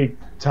 6 week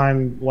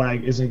time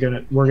lag isn't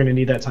gonna, we're gonna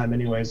need that time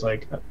anyways.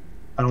 Like,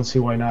 I don't see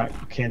why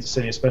not Kansas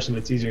City, especially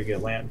if it's easier to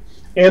get land,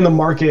 and the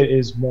market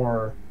is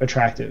more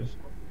attractive.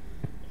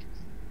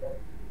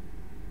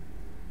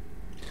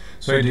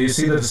 So do you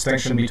see the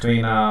distinction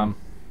between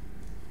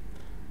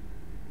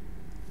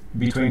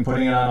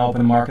putting it on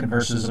open market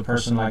versus a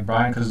person like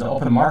Brian? Because the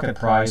open market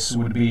price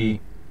would be,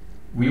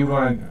 we would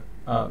want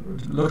to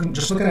looking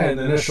at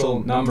the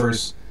initial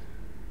numbers.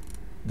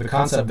 The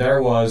concept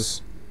there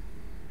was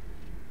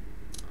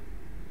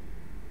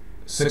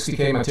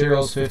 60K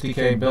materials,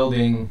 50K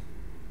building,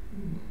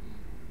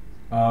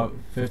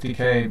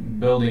 50K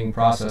building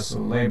process, so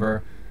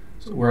labor.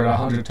 So we're at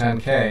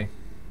 110K.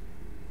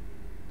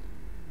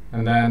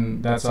 And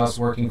then that's us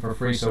working for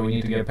free, so we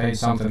need to get paid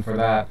something for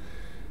that.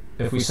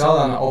 If we sell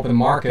it on the open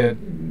market,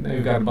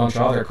 we've got a bunch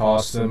of other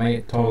costs that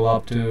may total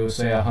up to,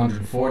 say,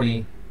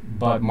 140,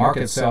 but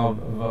market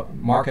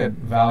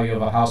value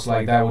of a house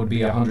like that would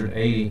be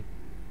 180.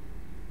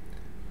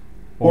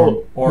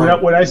 Or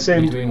when I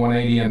say between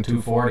 180 and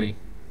 240.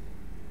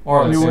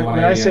 Or let's say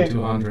 180 and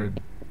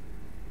 200.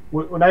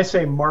 When I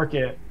say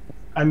market,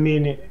 I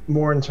mean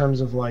more in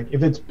terms of like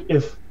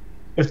if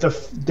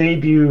the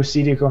debut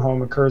CD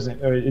home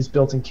is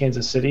built in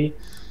Kansas City,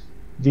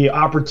 the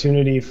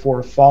opportunity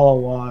for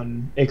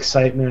follow-on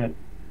excitement,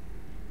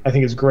 I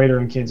think, is greater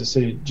in Kansas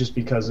City just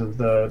because of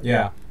the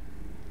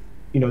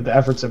the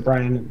efforts that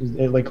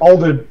Brian, like all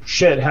the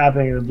shit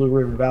happening in the Blue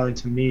River Valley,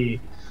 to me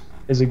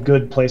is a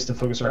good place to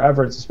focus our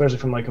efforts, especially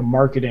from like a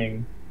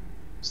marketing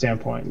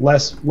standpoint,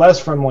 less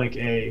from like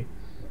a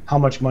how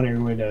much money are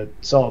we going to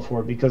sell it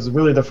for, because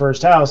really the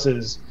first house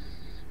is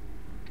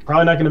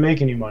probably not going to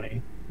make any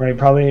money, right?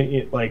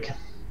 Probably like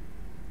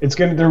it's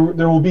going to,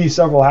 there will be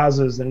several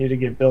houses that need to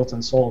get built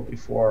and sold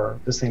before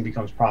this thing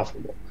becomes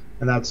profitable,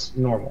 and that's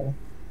normal.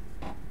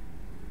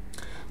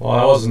 Well,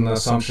 that wasn't the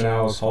assumption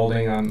I was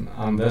holding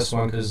on this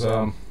one, because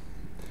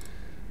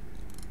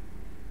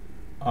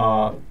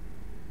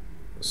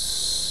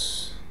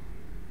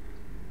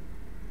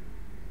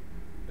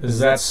is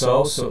that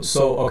so?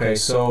 So okay,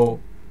 so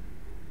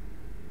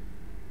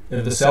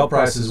if the sale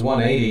price is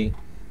 180,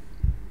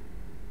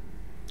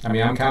 I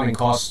mean, I'm counting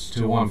costs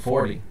to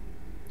 140.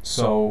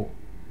 So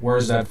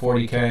where's that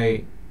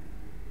 40K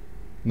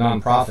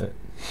nonprofit?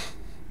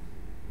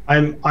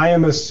 I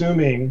am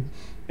assuming,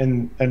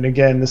 and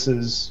again, this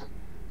is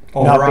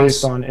not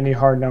based on any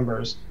hard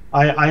numbers.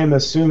 I am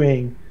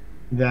assuming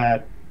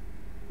that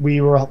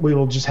we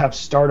will just have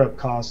startup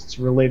costs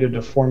related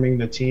to forming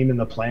the team and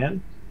the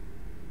plan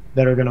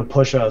that are going to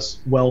push us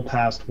well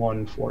past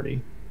 140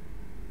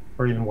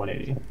 or even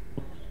 180.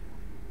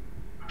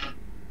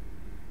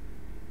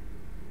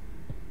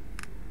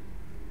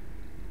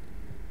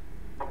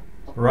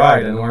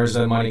 Right, and where's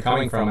that money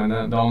coming from?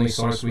 And the only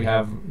source we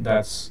have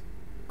that's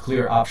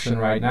clear option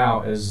right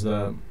now is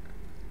the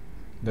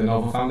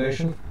Nova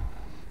Foundation.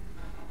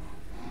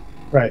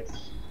 Right.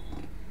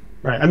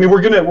 I mean,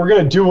 we're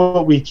gonna do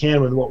what we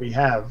can with what we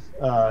have,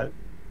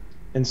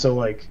 and so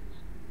like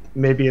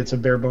maybe it's a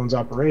bare bones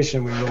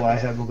operation. We rely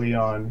heavily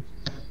on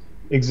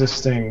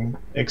existing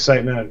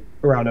excitement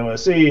around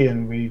OSE,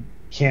 and we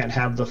can't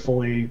have the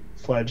fully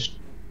fledged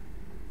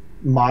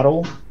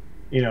model,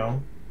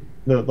 the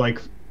like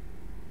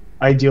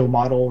ideal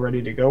model ready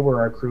to go,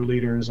 where our crew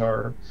leaders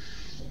are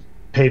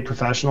paid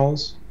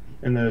professionals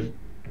and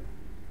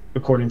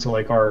according to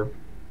like our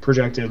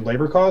projected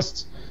labor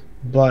costs.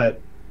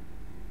 But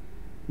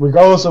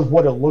regardless of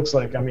what it looks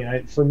like, I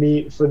mean, for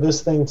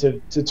this thing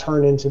to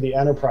turn into the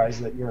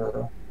enterprise that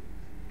you're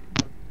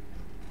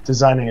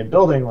designing and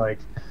building, like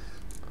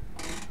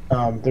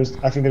I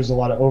think there's a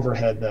lot of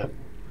overhead that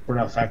we're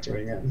not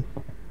factoring in.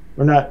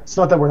 It's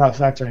not that we're not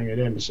factoring it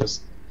in, it's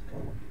just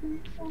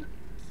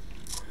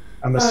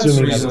I'm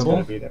assuming that it's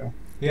going to be there.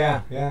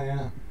 Yeah.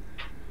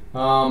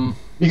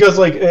 Because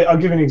like, I'll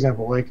give you an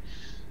example. Like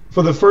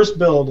for the first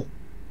build,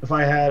 if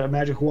I had a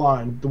magic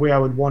wand, the way I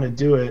would want to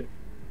do it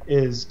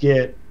is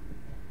get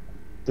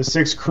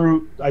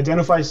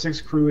identify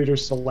 6 crew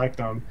leaders, select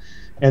them,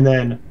 and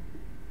then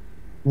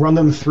run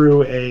them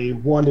through a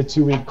 1 to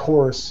 2 week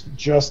course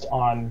just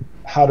on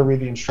how to read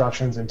the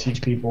instructions and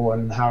teach people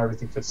and how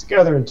everything fits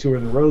together, and tour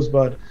the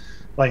Rosebud.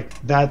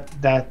 Like that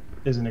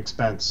is an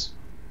expense,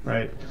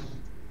 right?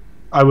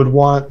 I would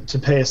want to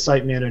pay a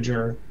site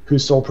manager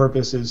whose sole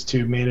purpose is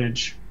to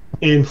manage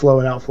inflow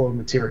and outflow of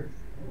material,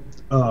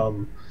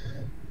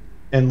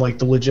 and like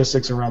the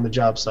logistics around the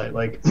job site.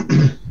 Like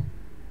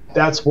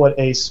that's what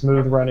a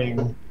smooth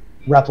running,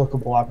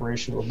 replicable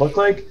operation would look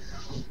like.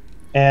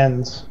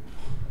 And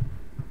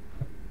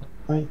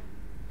you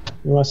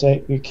want to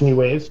say, can you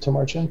wave to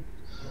Marcin?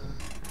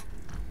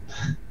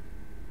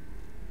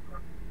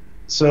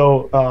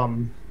 So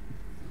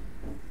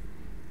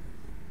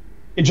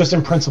just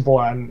in principle,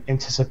 I'm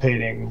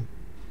anticipating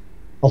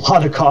a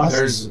lot of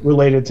costs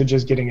related to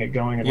just getting it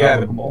going and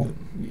replicable.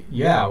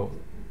 Yeah,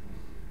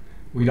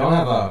 we don't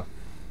have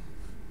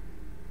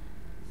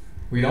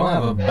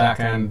a back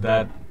end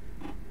that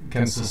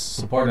can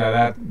support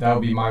that. That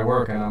would be my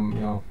work, and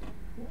I'm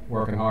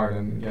working hard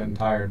and getting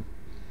tired,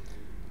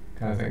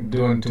 kind of thing,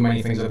 doing too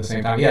many things at the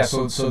same time. Yeah,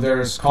 so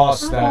there's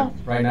costs that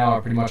right now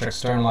are pretty much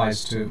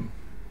externalized to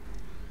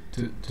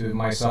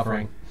my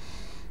suffering.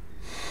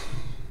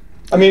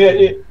 I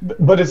mean,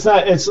 but it's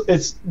not.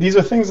 It's these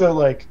are things that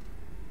like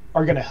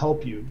are going to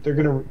help you. They're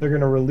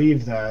gonna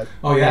relieve that.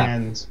 Oh yeah,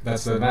 and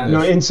that's the advantage. you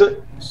know,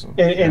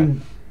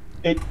 and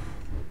it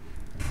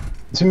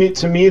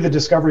to me the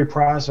discovery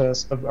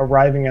process of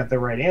arriving at the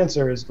right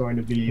answer is going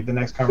to be the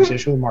next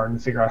conversation with Martin.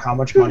 Figure out how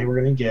much money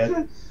we're going to get.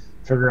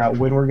 Figure out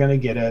when we're going to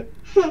get it,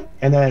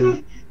 and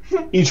then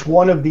each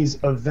one of these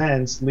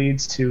events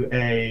leads to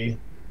a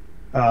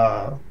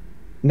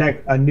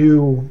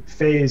new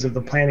phase of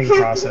the planning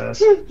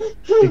process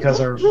because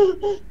our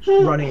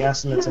running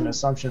estimates and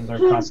assumptions are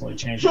constantly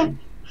changing.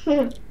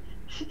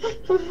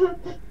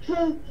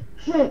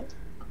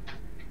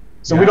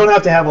 So we don't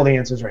have to have all the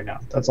answers right now.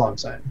 That's all I'm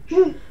saying.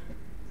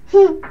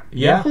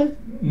 Yeah,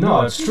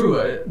 no, it's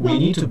true. We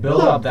need to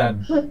build up that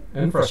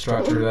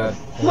infrastructure that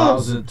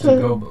allows it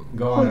to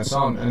go on its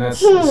own, and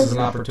this is an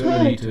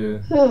opportunity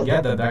to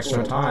get that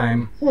extra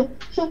time in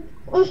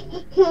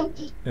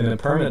the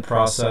permit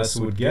process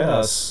would get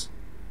us,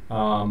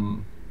 I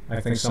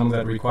think, some of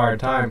that required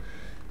time.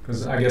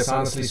 Because I guess,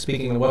 honestly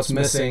speaking, what's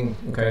missing,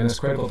 okay, in this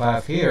critical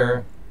path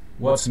here,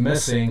 what's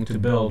missing to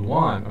build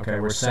one? Okay,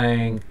 we're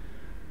saying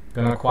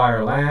going to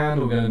acquire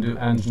land, we're going to do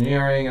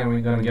engineering, and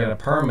we're going to get a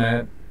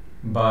permit,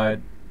 but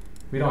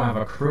we don't have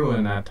a crew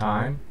in that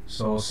time.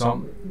 So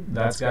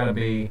that's got to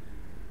be,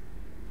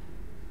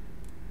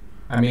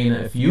 I mean,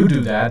 if you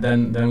do that,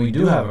 then we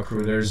do have a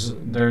crew.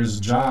 There's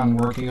John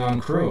working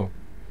on crew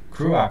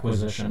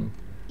acquisition,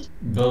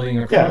 building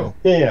a crew.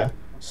 Yeah.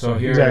 So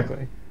here,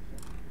 exactly.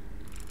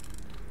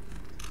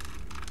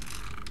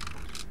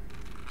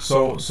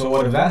 So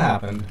what if that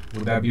happened?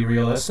 Would that be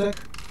realistic?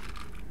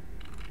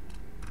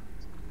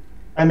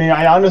 I mean,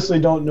 I honestly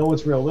don't know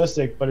what's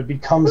realistic, but it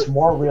becomes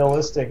more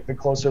realistic the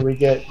closer we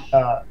get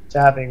to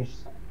having.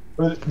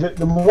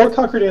 The more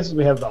concrete answers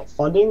we have about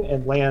funding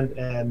and land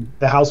and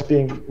the house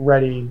being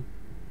ready,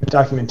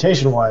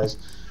 documentation-wise,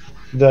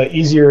 the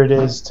easier it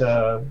is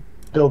to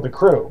build the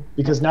crew.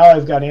 Because now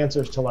I've got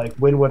answers to like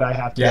when would I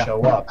have to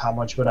show up, how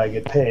much would I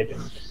get paid,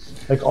 and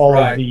like all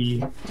of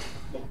the,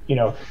 you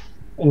know,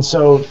 and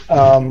so.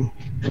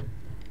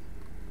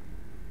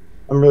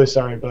 I'm really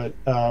sorry, but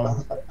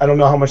I don't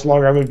know how much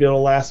longer I'm going to be able to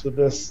last with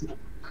this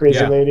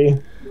crazy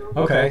lady.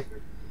 Okay.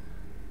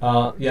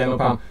 Yeah, no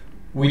problem.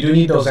 We do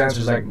need those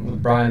answers, like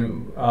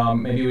Brian.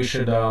 Maybe we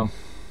should have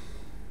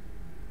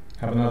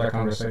another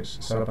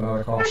conversation, set up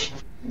another call.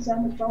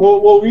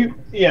 Well,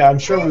 I'm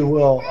sure we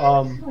will.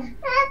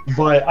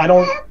 But I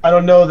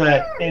don't know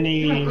that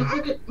any. We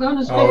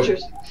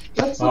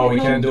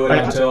can't do it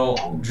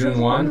until June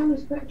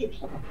 1.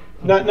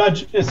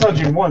 It's not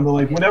June 1, but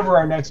like whenever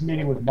our next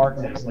meeting with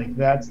Martin is, like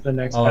that's the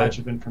next batch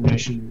of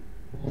information.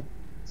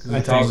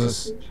 It tells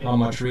us how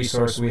much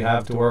resource we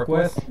have to work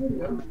with.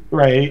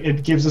 Right.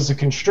 It gives us a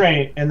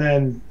constraint, and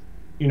then,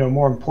 you know,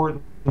 more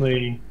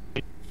importantly,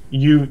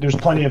 there's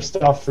plenty of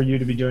stuff for you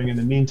to be doing in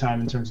the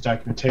meantime in terms of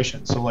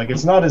documentation. So like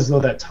it's not as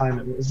though that time.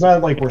 It's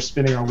not like we're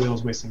spinning our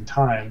wheels wasting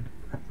time,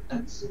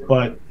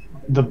 but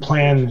the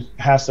plan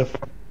has to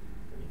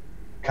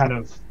kind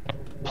of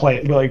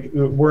play, like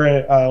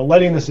we're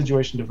letting the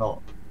situation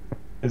develop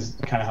is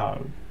kind of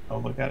how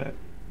I'll look at it.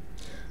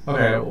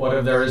 Okay, what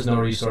if there is no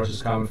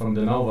resources coming from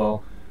de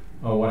novo?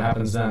 What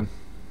happens then?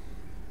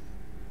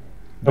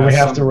 But we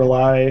have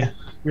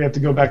to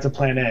go back to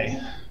plan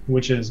A,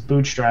 which is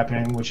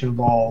bootstrapping, which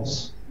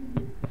involves,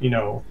 you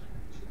know,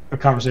 a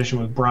conversation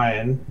with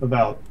Brian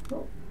about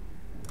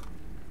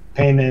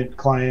payment,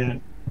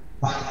 client,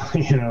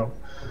 you know,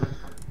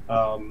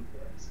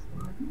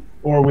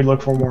 or we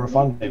look for more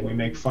funding. We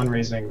make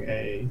fundraising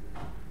a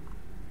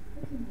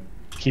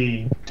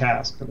key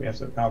task that we have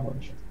to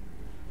accomplish.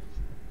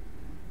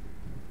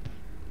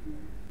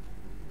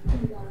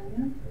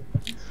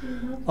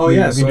 Oh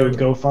yeah, we do a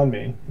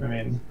GoFundMe. I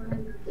mean,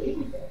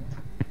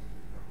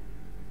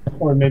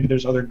 or maybe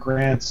there's other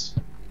grants.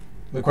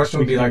 The question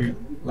would be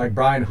like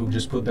Brian, who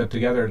just put that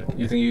together.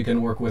 You think you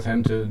can work with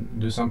him to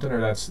do something, or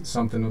that's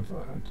something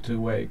to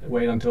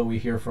wait until we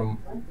hear from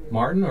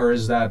Martin, or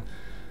is that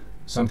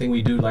something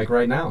we do like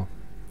right now?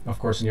 Of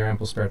course, in your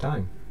ample spare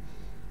time.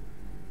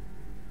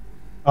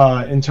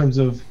 In terms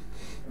of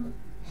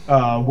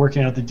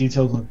working out the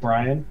details with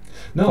Brian.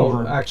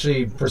 No,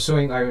 actually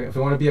pursuing. If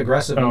we want to be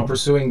aggressive and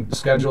pursuing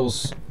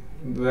schedules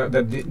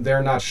that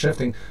they're not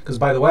shifting. Because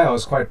by the way, I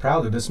was quite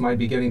proud that this might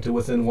be getting to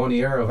within 1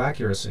 year of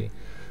accuracy.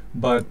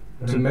 But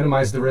to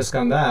minimize the risk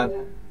on that,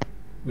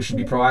 we should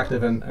be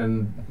proactive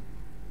and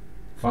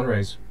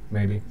fundraise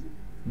maybe.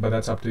 But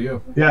that's up to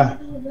you. Yeah.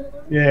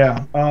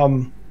 I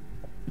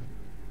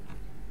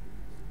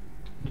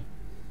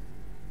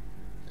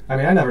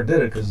mean, I never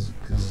did it because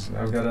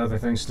I've got other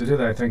things to do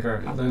that I think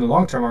are in the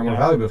long term are more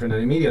valuable. For in the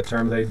immediate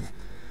term, they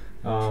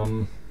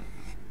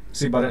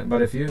see.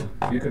 But if you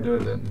could do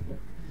it, then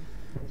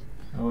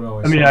I would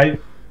always. I mean,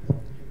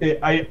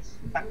 I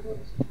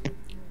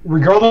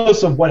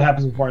regardless of what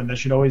happens with Martin, that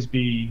should always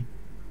be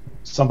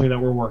something that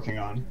we're working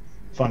on,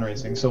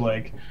 fundraising. So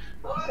like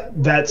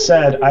that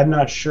said, I'm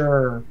not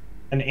sure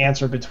an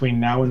answer between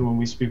now and when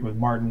we speak with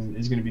Martin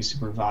is going to be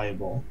super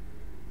valuable.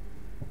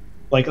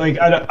 Like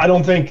I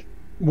don't think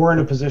we're in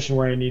a position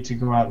where I need to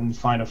go out and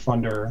find a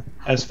funder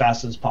as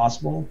fast as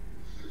possible.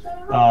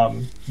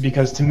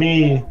 Because to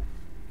me,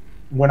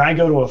 when I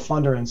go to a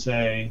funder and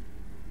say,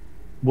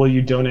 will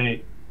you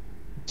donate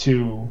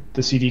to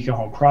the CD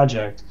Home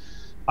project,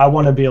 I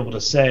want to be able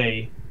to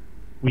say,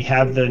 we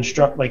have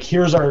the like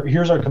here's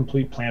our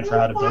complete plan for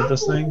how to build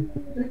this thing.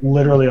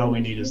 Literally all we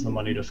need is the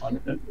money to fund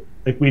it.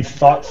 Like we've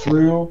thought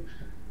through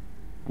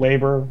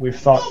labor, we've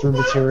thought through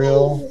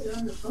material.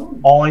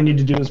 All I need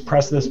to do is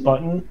press this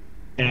button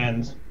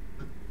and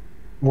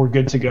we're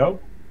good to go.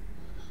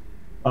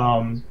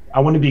 I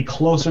want to be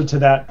closer to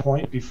that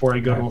point before I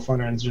go to a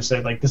funder and just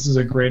say, like, this is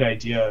a great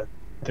idea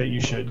that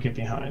you should get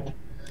behind.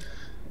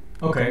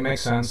 Okay,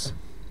 makes sense.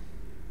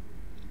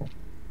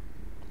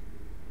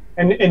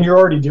 And you're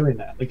already doing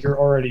that. Like, you're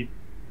already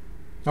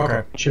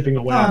chipping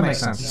away. That makes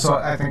sense. So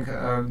I think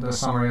the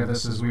summary of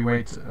this is we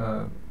wait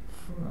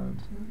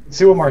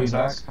see what Martin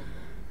says,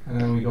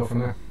 and then we go from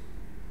there.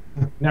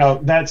 Now,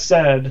 that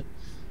said,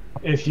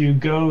 if you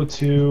go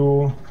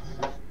to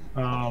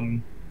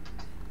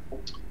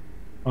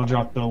I'll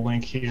drop the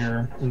link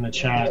here in the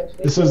chat.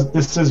 This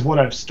is what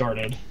I've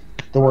started,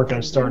 the work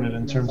I've started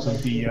in terms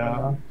of the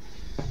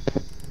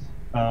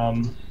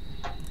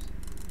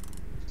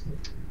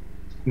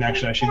and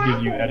actually I should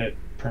give you edit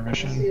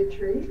permission. See a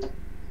tree?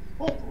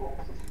 Oh,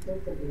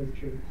 look at the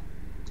tree.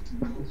 It's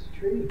a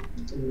tree.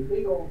 It's a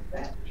big old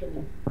fat tree.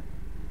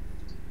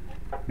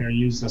 Here,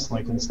 use this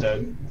link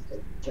instead.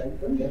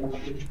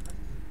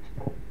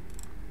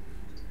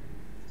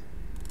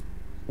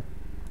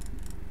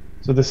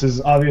 So this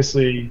is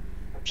obviously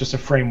just a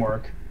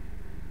framework,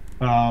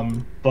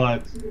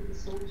 but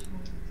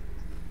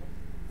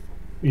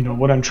you know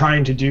what I'm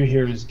trying to do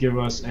here is give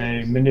us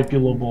a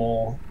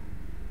manipulable,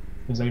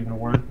 is that even a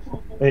word?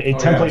 A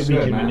template we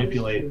can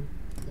manipulate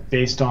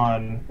based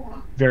on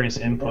various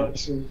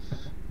inputs.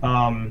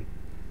 And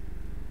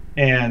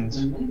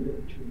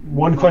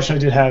one question I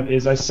did have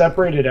is I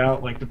separated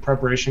out like the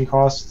preparation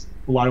costs,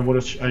 a lot of what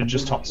I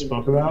just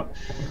spoke about,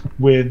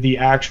 with the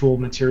actual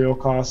material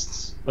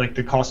costs, like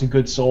the cost of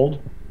goods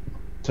sold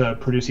to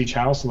produce each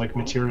house, so like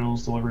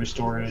materials, delivery,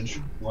 storage,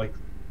 like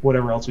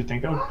whatever else we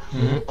think of.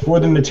 For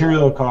the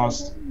material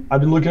cost,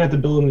 I've been looking at the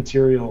bill of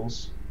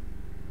materials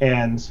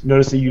and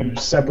notice that you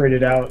separate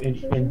it out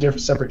in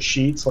different separate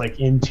sheets, like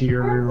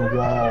interior,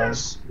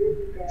 walls,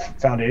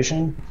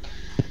 foundation.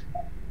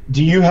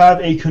 Do you have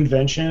a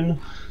convention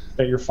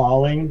that you're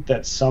following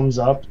that sums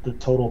up the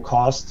total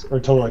costs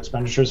or total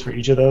expenditures for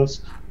each of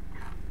those?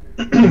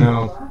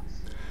 No.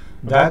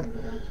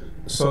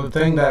 So the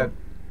thing that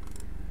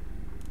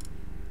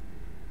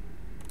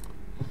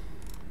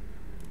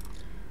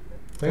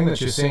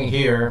you're seeing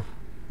here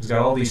has got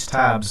all these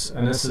tabs,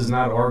 and this is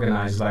not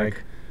organized.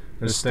 Like,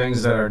 there's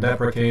things that are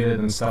deprecated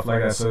and stuff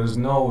like that, so there's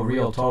no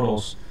real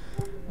totals.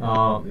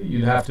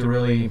 You'd have to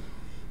really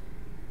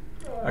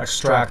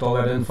extract all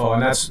that info,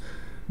 and that's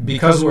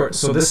because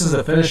so this is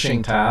a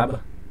finishing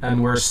tab,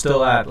 and we're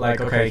still at like,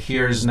 okay,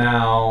 here's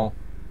now,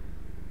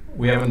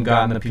 we haven't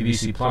gotten the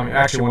PVC plumbing. I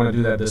actually want to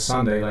do that this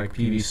Sunday, like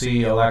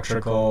PVC,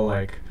 electrical,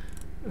 like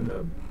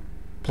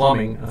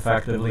plumbing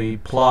effectively,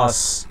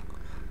 plus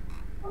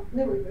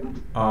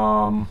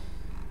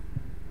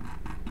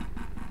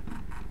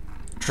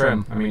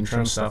trim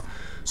stuff.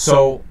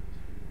 So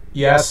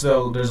yes,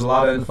 there's a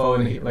lot of info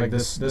in like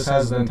this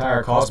has the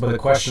entire cost, but the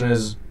question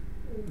is,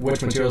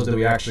 which materials did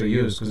we actually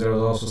use? Because there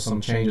was also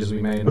some changes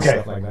we made and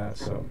stuff like that.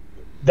 So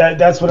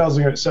that's what I was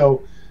going to.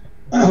 So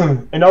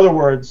in other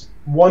words,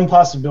 one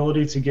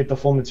possibility to get the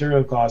full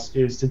material cost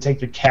is to take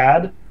the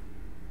CAD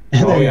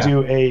and then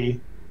do a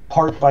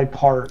part by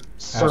part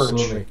search.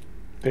 Absolutely.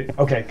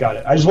 Okay, got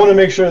it. I just want to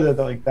make sure that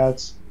like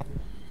that's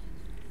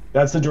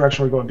the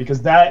direction we're going,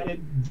 because that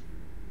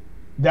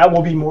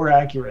will be more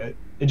accurate.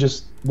 It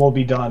just won't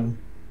be done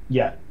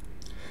yet.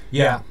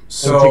 Yeah.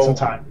 So it'll take some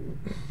time.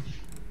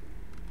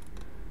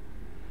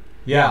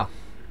 Yeah.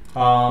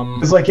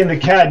 It's like in the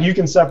CAD, you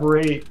can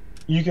separate.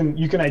 You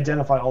can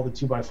identify all the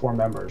 2x4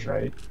 members,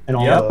 right? And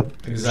all the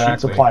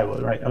sheets of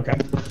plywood, right? Okay.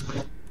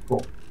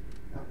 Cool.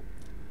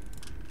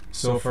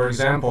 So, for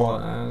example,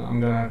 I'm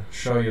gonna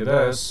show you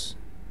this.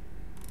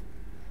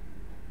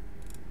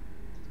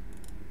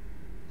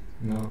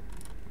 No.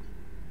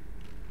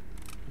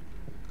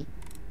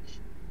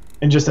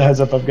 And just a heads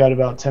up, I've got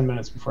about 10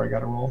 minutes before I got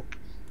to roll.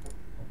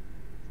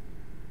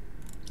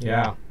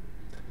 Yeah.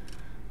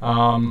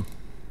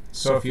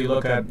 So if you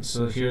look at,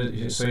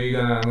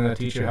 I'm gonna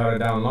teach you how to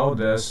download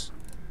this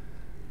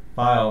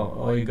file.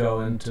 Or you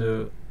go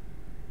into,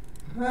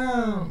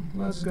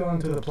 let's go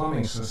into the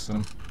plumbing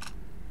system.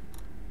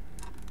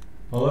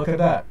 Well, look at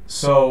that.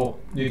 So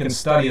you can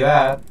study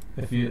that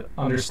if you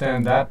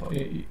understand that.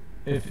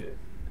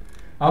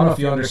 I don't know if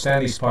you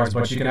understand these parts,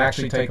 but you can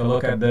actually take a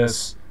look at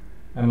this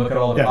and look at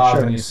all the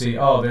files, and you see,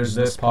 oh, there's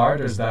this part,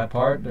 there's that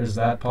part, there's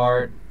that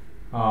part,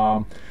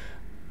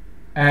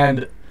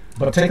 and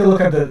But take a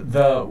look at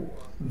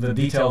the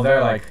detail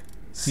there. Like,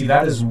 see,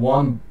 that is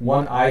one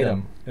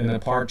item in the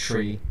part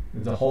tree.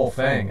 The whole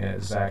thing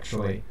is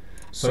actually.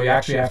 So you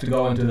actually have to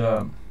go into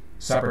the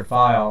separate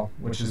file,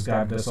 which has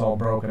got this all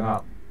broken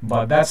up.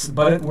 But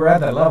we're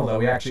at that level that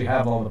we actually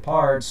have all the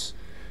parts.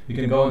 You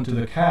can go into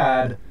the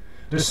CAD.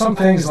 There's some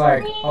things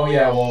like, oh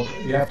yeah, well,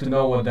 you have to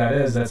know what that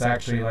is. That's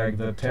actually like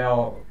the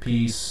tail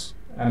piece,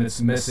 and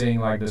it's missing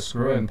like the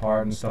screw-in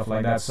part and stuff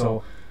like that.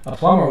 So a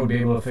plumber would be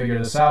able to figure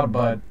this out,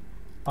 but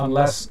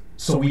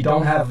so we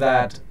don't have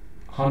that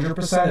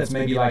 100%. It's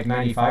maybe like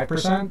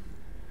 95%.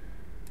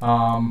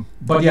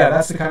 But yeah,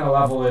 that's the kind of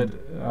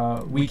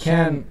level we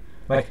can,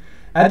 like,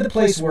 at the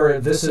place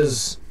where this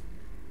is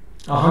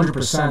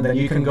 100%, then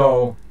you can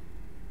go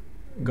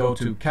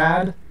to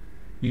CAD,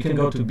 you can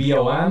go to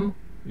BOM,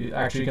 you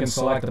can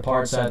select the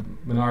parts at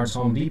Menards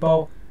Home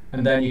Depot,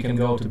 and then you can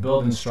go to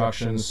build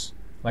instructions.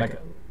 Like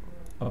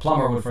a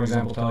plumber would, for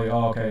example, tell you,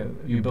 oh, okay,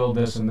 you build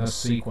this in this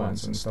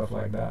sequence and stuff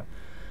like that.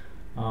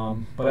 But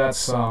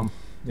that's,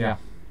 yeah,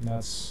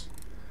 that's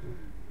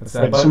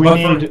that.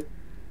 Right,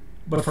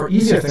 but for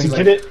easier things,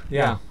 like,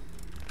 yeah,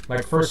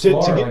 like first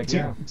floor,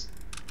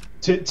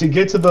 to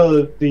get to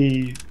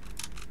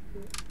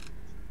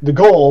the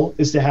goal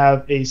is to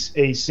have a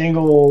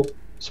single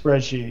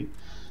spreadsheet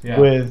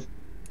with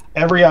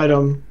every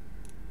item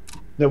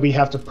that we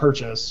have to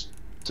purchase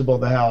to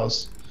build the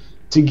house.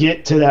 To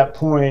get to that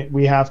point,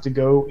 we have to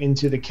go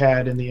into the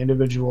CAD and the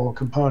individual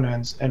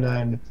components and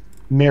then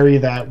marry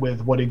that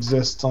with what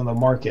exists on the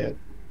market.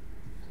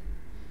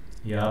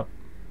 Yep.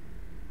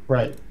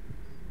 Right.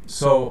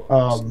 So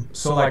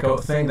like a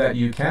thing that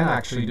you can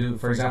actually do,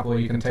 for example,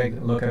 you can take a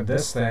look at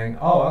this thing.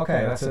 Oh,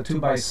 okay, that's a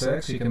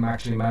 2x6. You can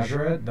actually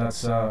measure it.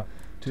 That's a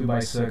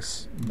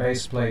 2x6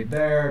 base plate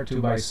there,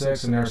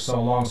 2x6, and they're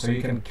so long, so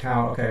you can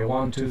count. Okay,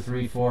 1, 2,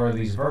 3, 4 of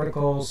these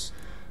verticals,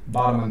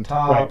 bottom and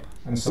top, right,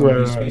 and some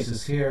of these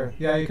pieces here.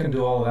 Yeah, you can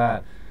do all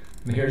that.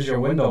 And here's your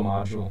window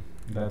module.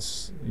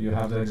 You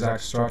have the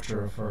exact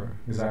structure for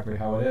exactly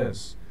how it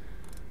is.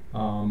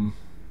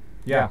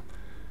 Yeah.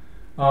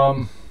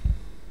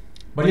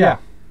 But yeah.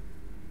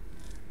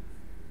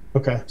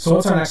 Okay. So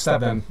what's our next step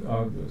then?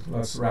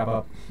 Let's wrap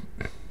up.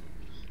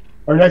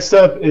 Our next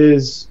step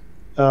is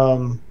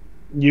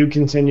you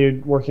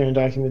continued working on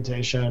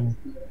documentation.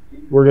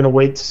 We're going to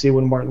wait to see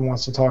when Martin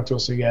wants to talk to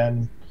us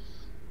again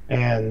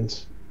and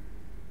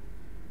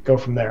go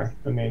from there.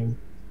 I mean,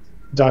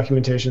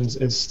 documentation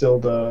is still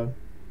we're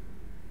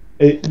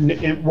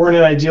in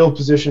an ideal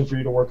position for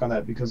you to work on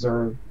that because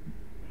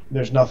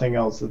there's nothing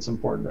else that's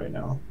important right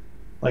now.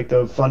 Like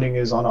the funding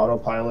is on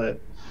autopilot,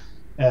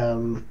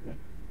 and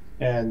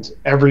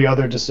every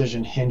other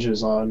decision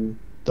hinges on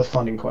the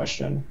funding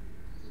question.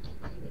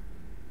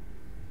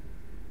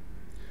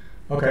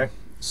 Okay,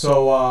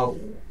 so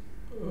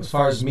as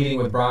far as meeting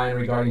with Brian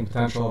regarding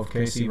potential of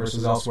KC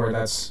versus elsewhere,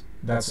 that's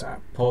a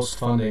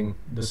post-funding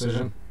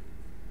decision?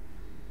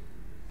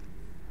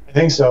 I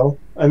think so.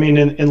 I mean,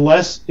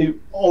 unless it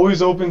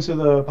always open to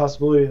the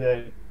possibility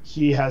that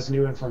he has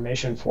new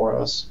information for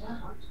us,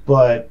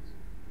 but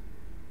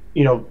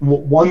you know,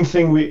 one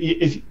thing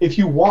if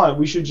you want,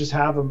 we should just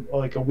have a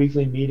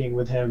weekly meeting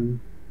with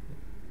him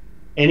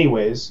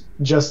anyways,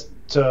 just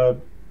to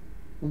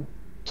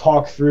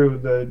talk through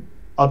the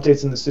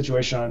updates in the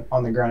situation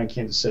on the ground in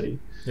Kansas City.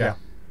 Yeah.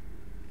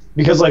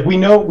 Because like we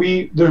know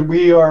we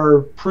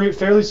are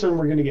fairly certain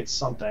we're going to get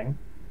something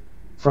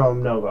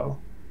from Novo.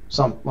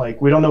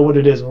 We don't know what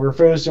it is, but we're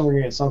fairly certain we're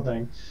going to get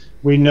something.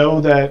 We know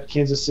that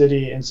Kansas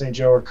City and St.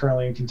 Joe are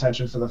currently in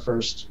contention for the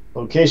first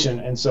location,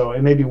 and so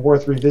it may be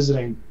worth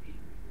revisiting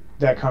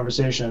that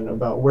conversation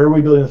about where are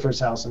we building the first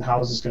house and how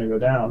is this going to go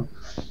down,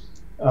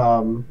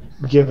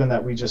 given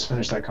that we just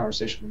finished that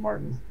conversation with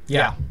Martin.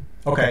 Yeah.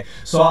 Okay.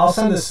 So I'll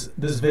send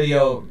this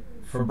video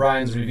for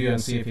Brian's review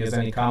and see if he has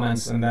any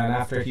comments, and then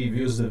after he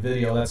views the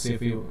video, let's see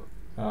if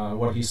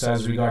what he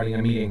says regarding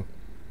a meeting.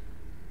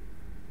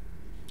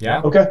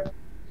 Yeah. Okay.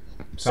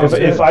 Sounds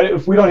good.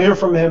 If we don't hear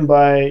from him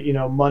by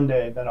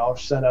Monday, then I'll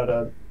send out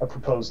a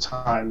proposed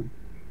time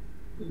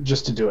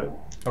just to do it.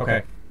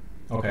 Okay.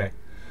 Okay.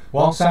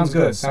 Well, sounds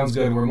good. Sounds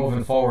good. We're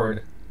moving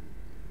forward.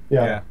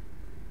 Yeah.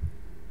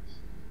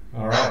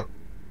 All right. All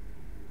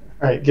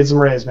right. Get some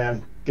rays,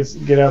 man.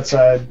 Get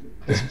outside.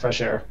 Get some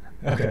fresh air.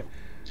 Okay.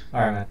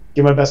 All right, man.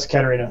 Give my best to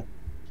Katerina.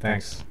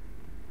 Thanks.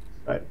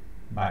 Bye.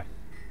 Bye.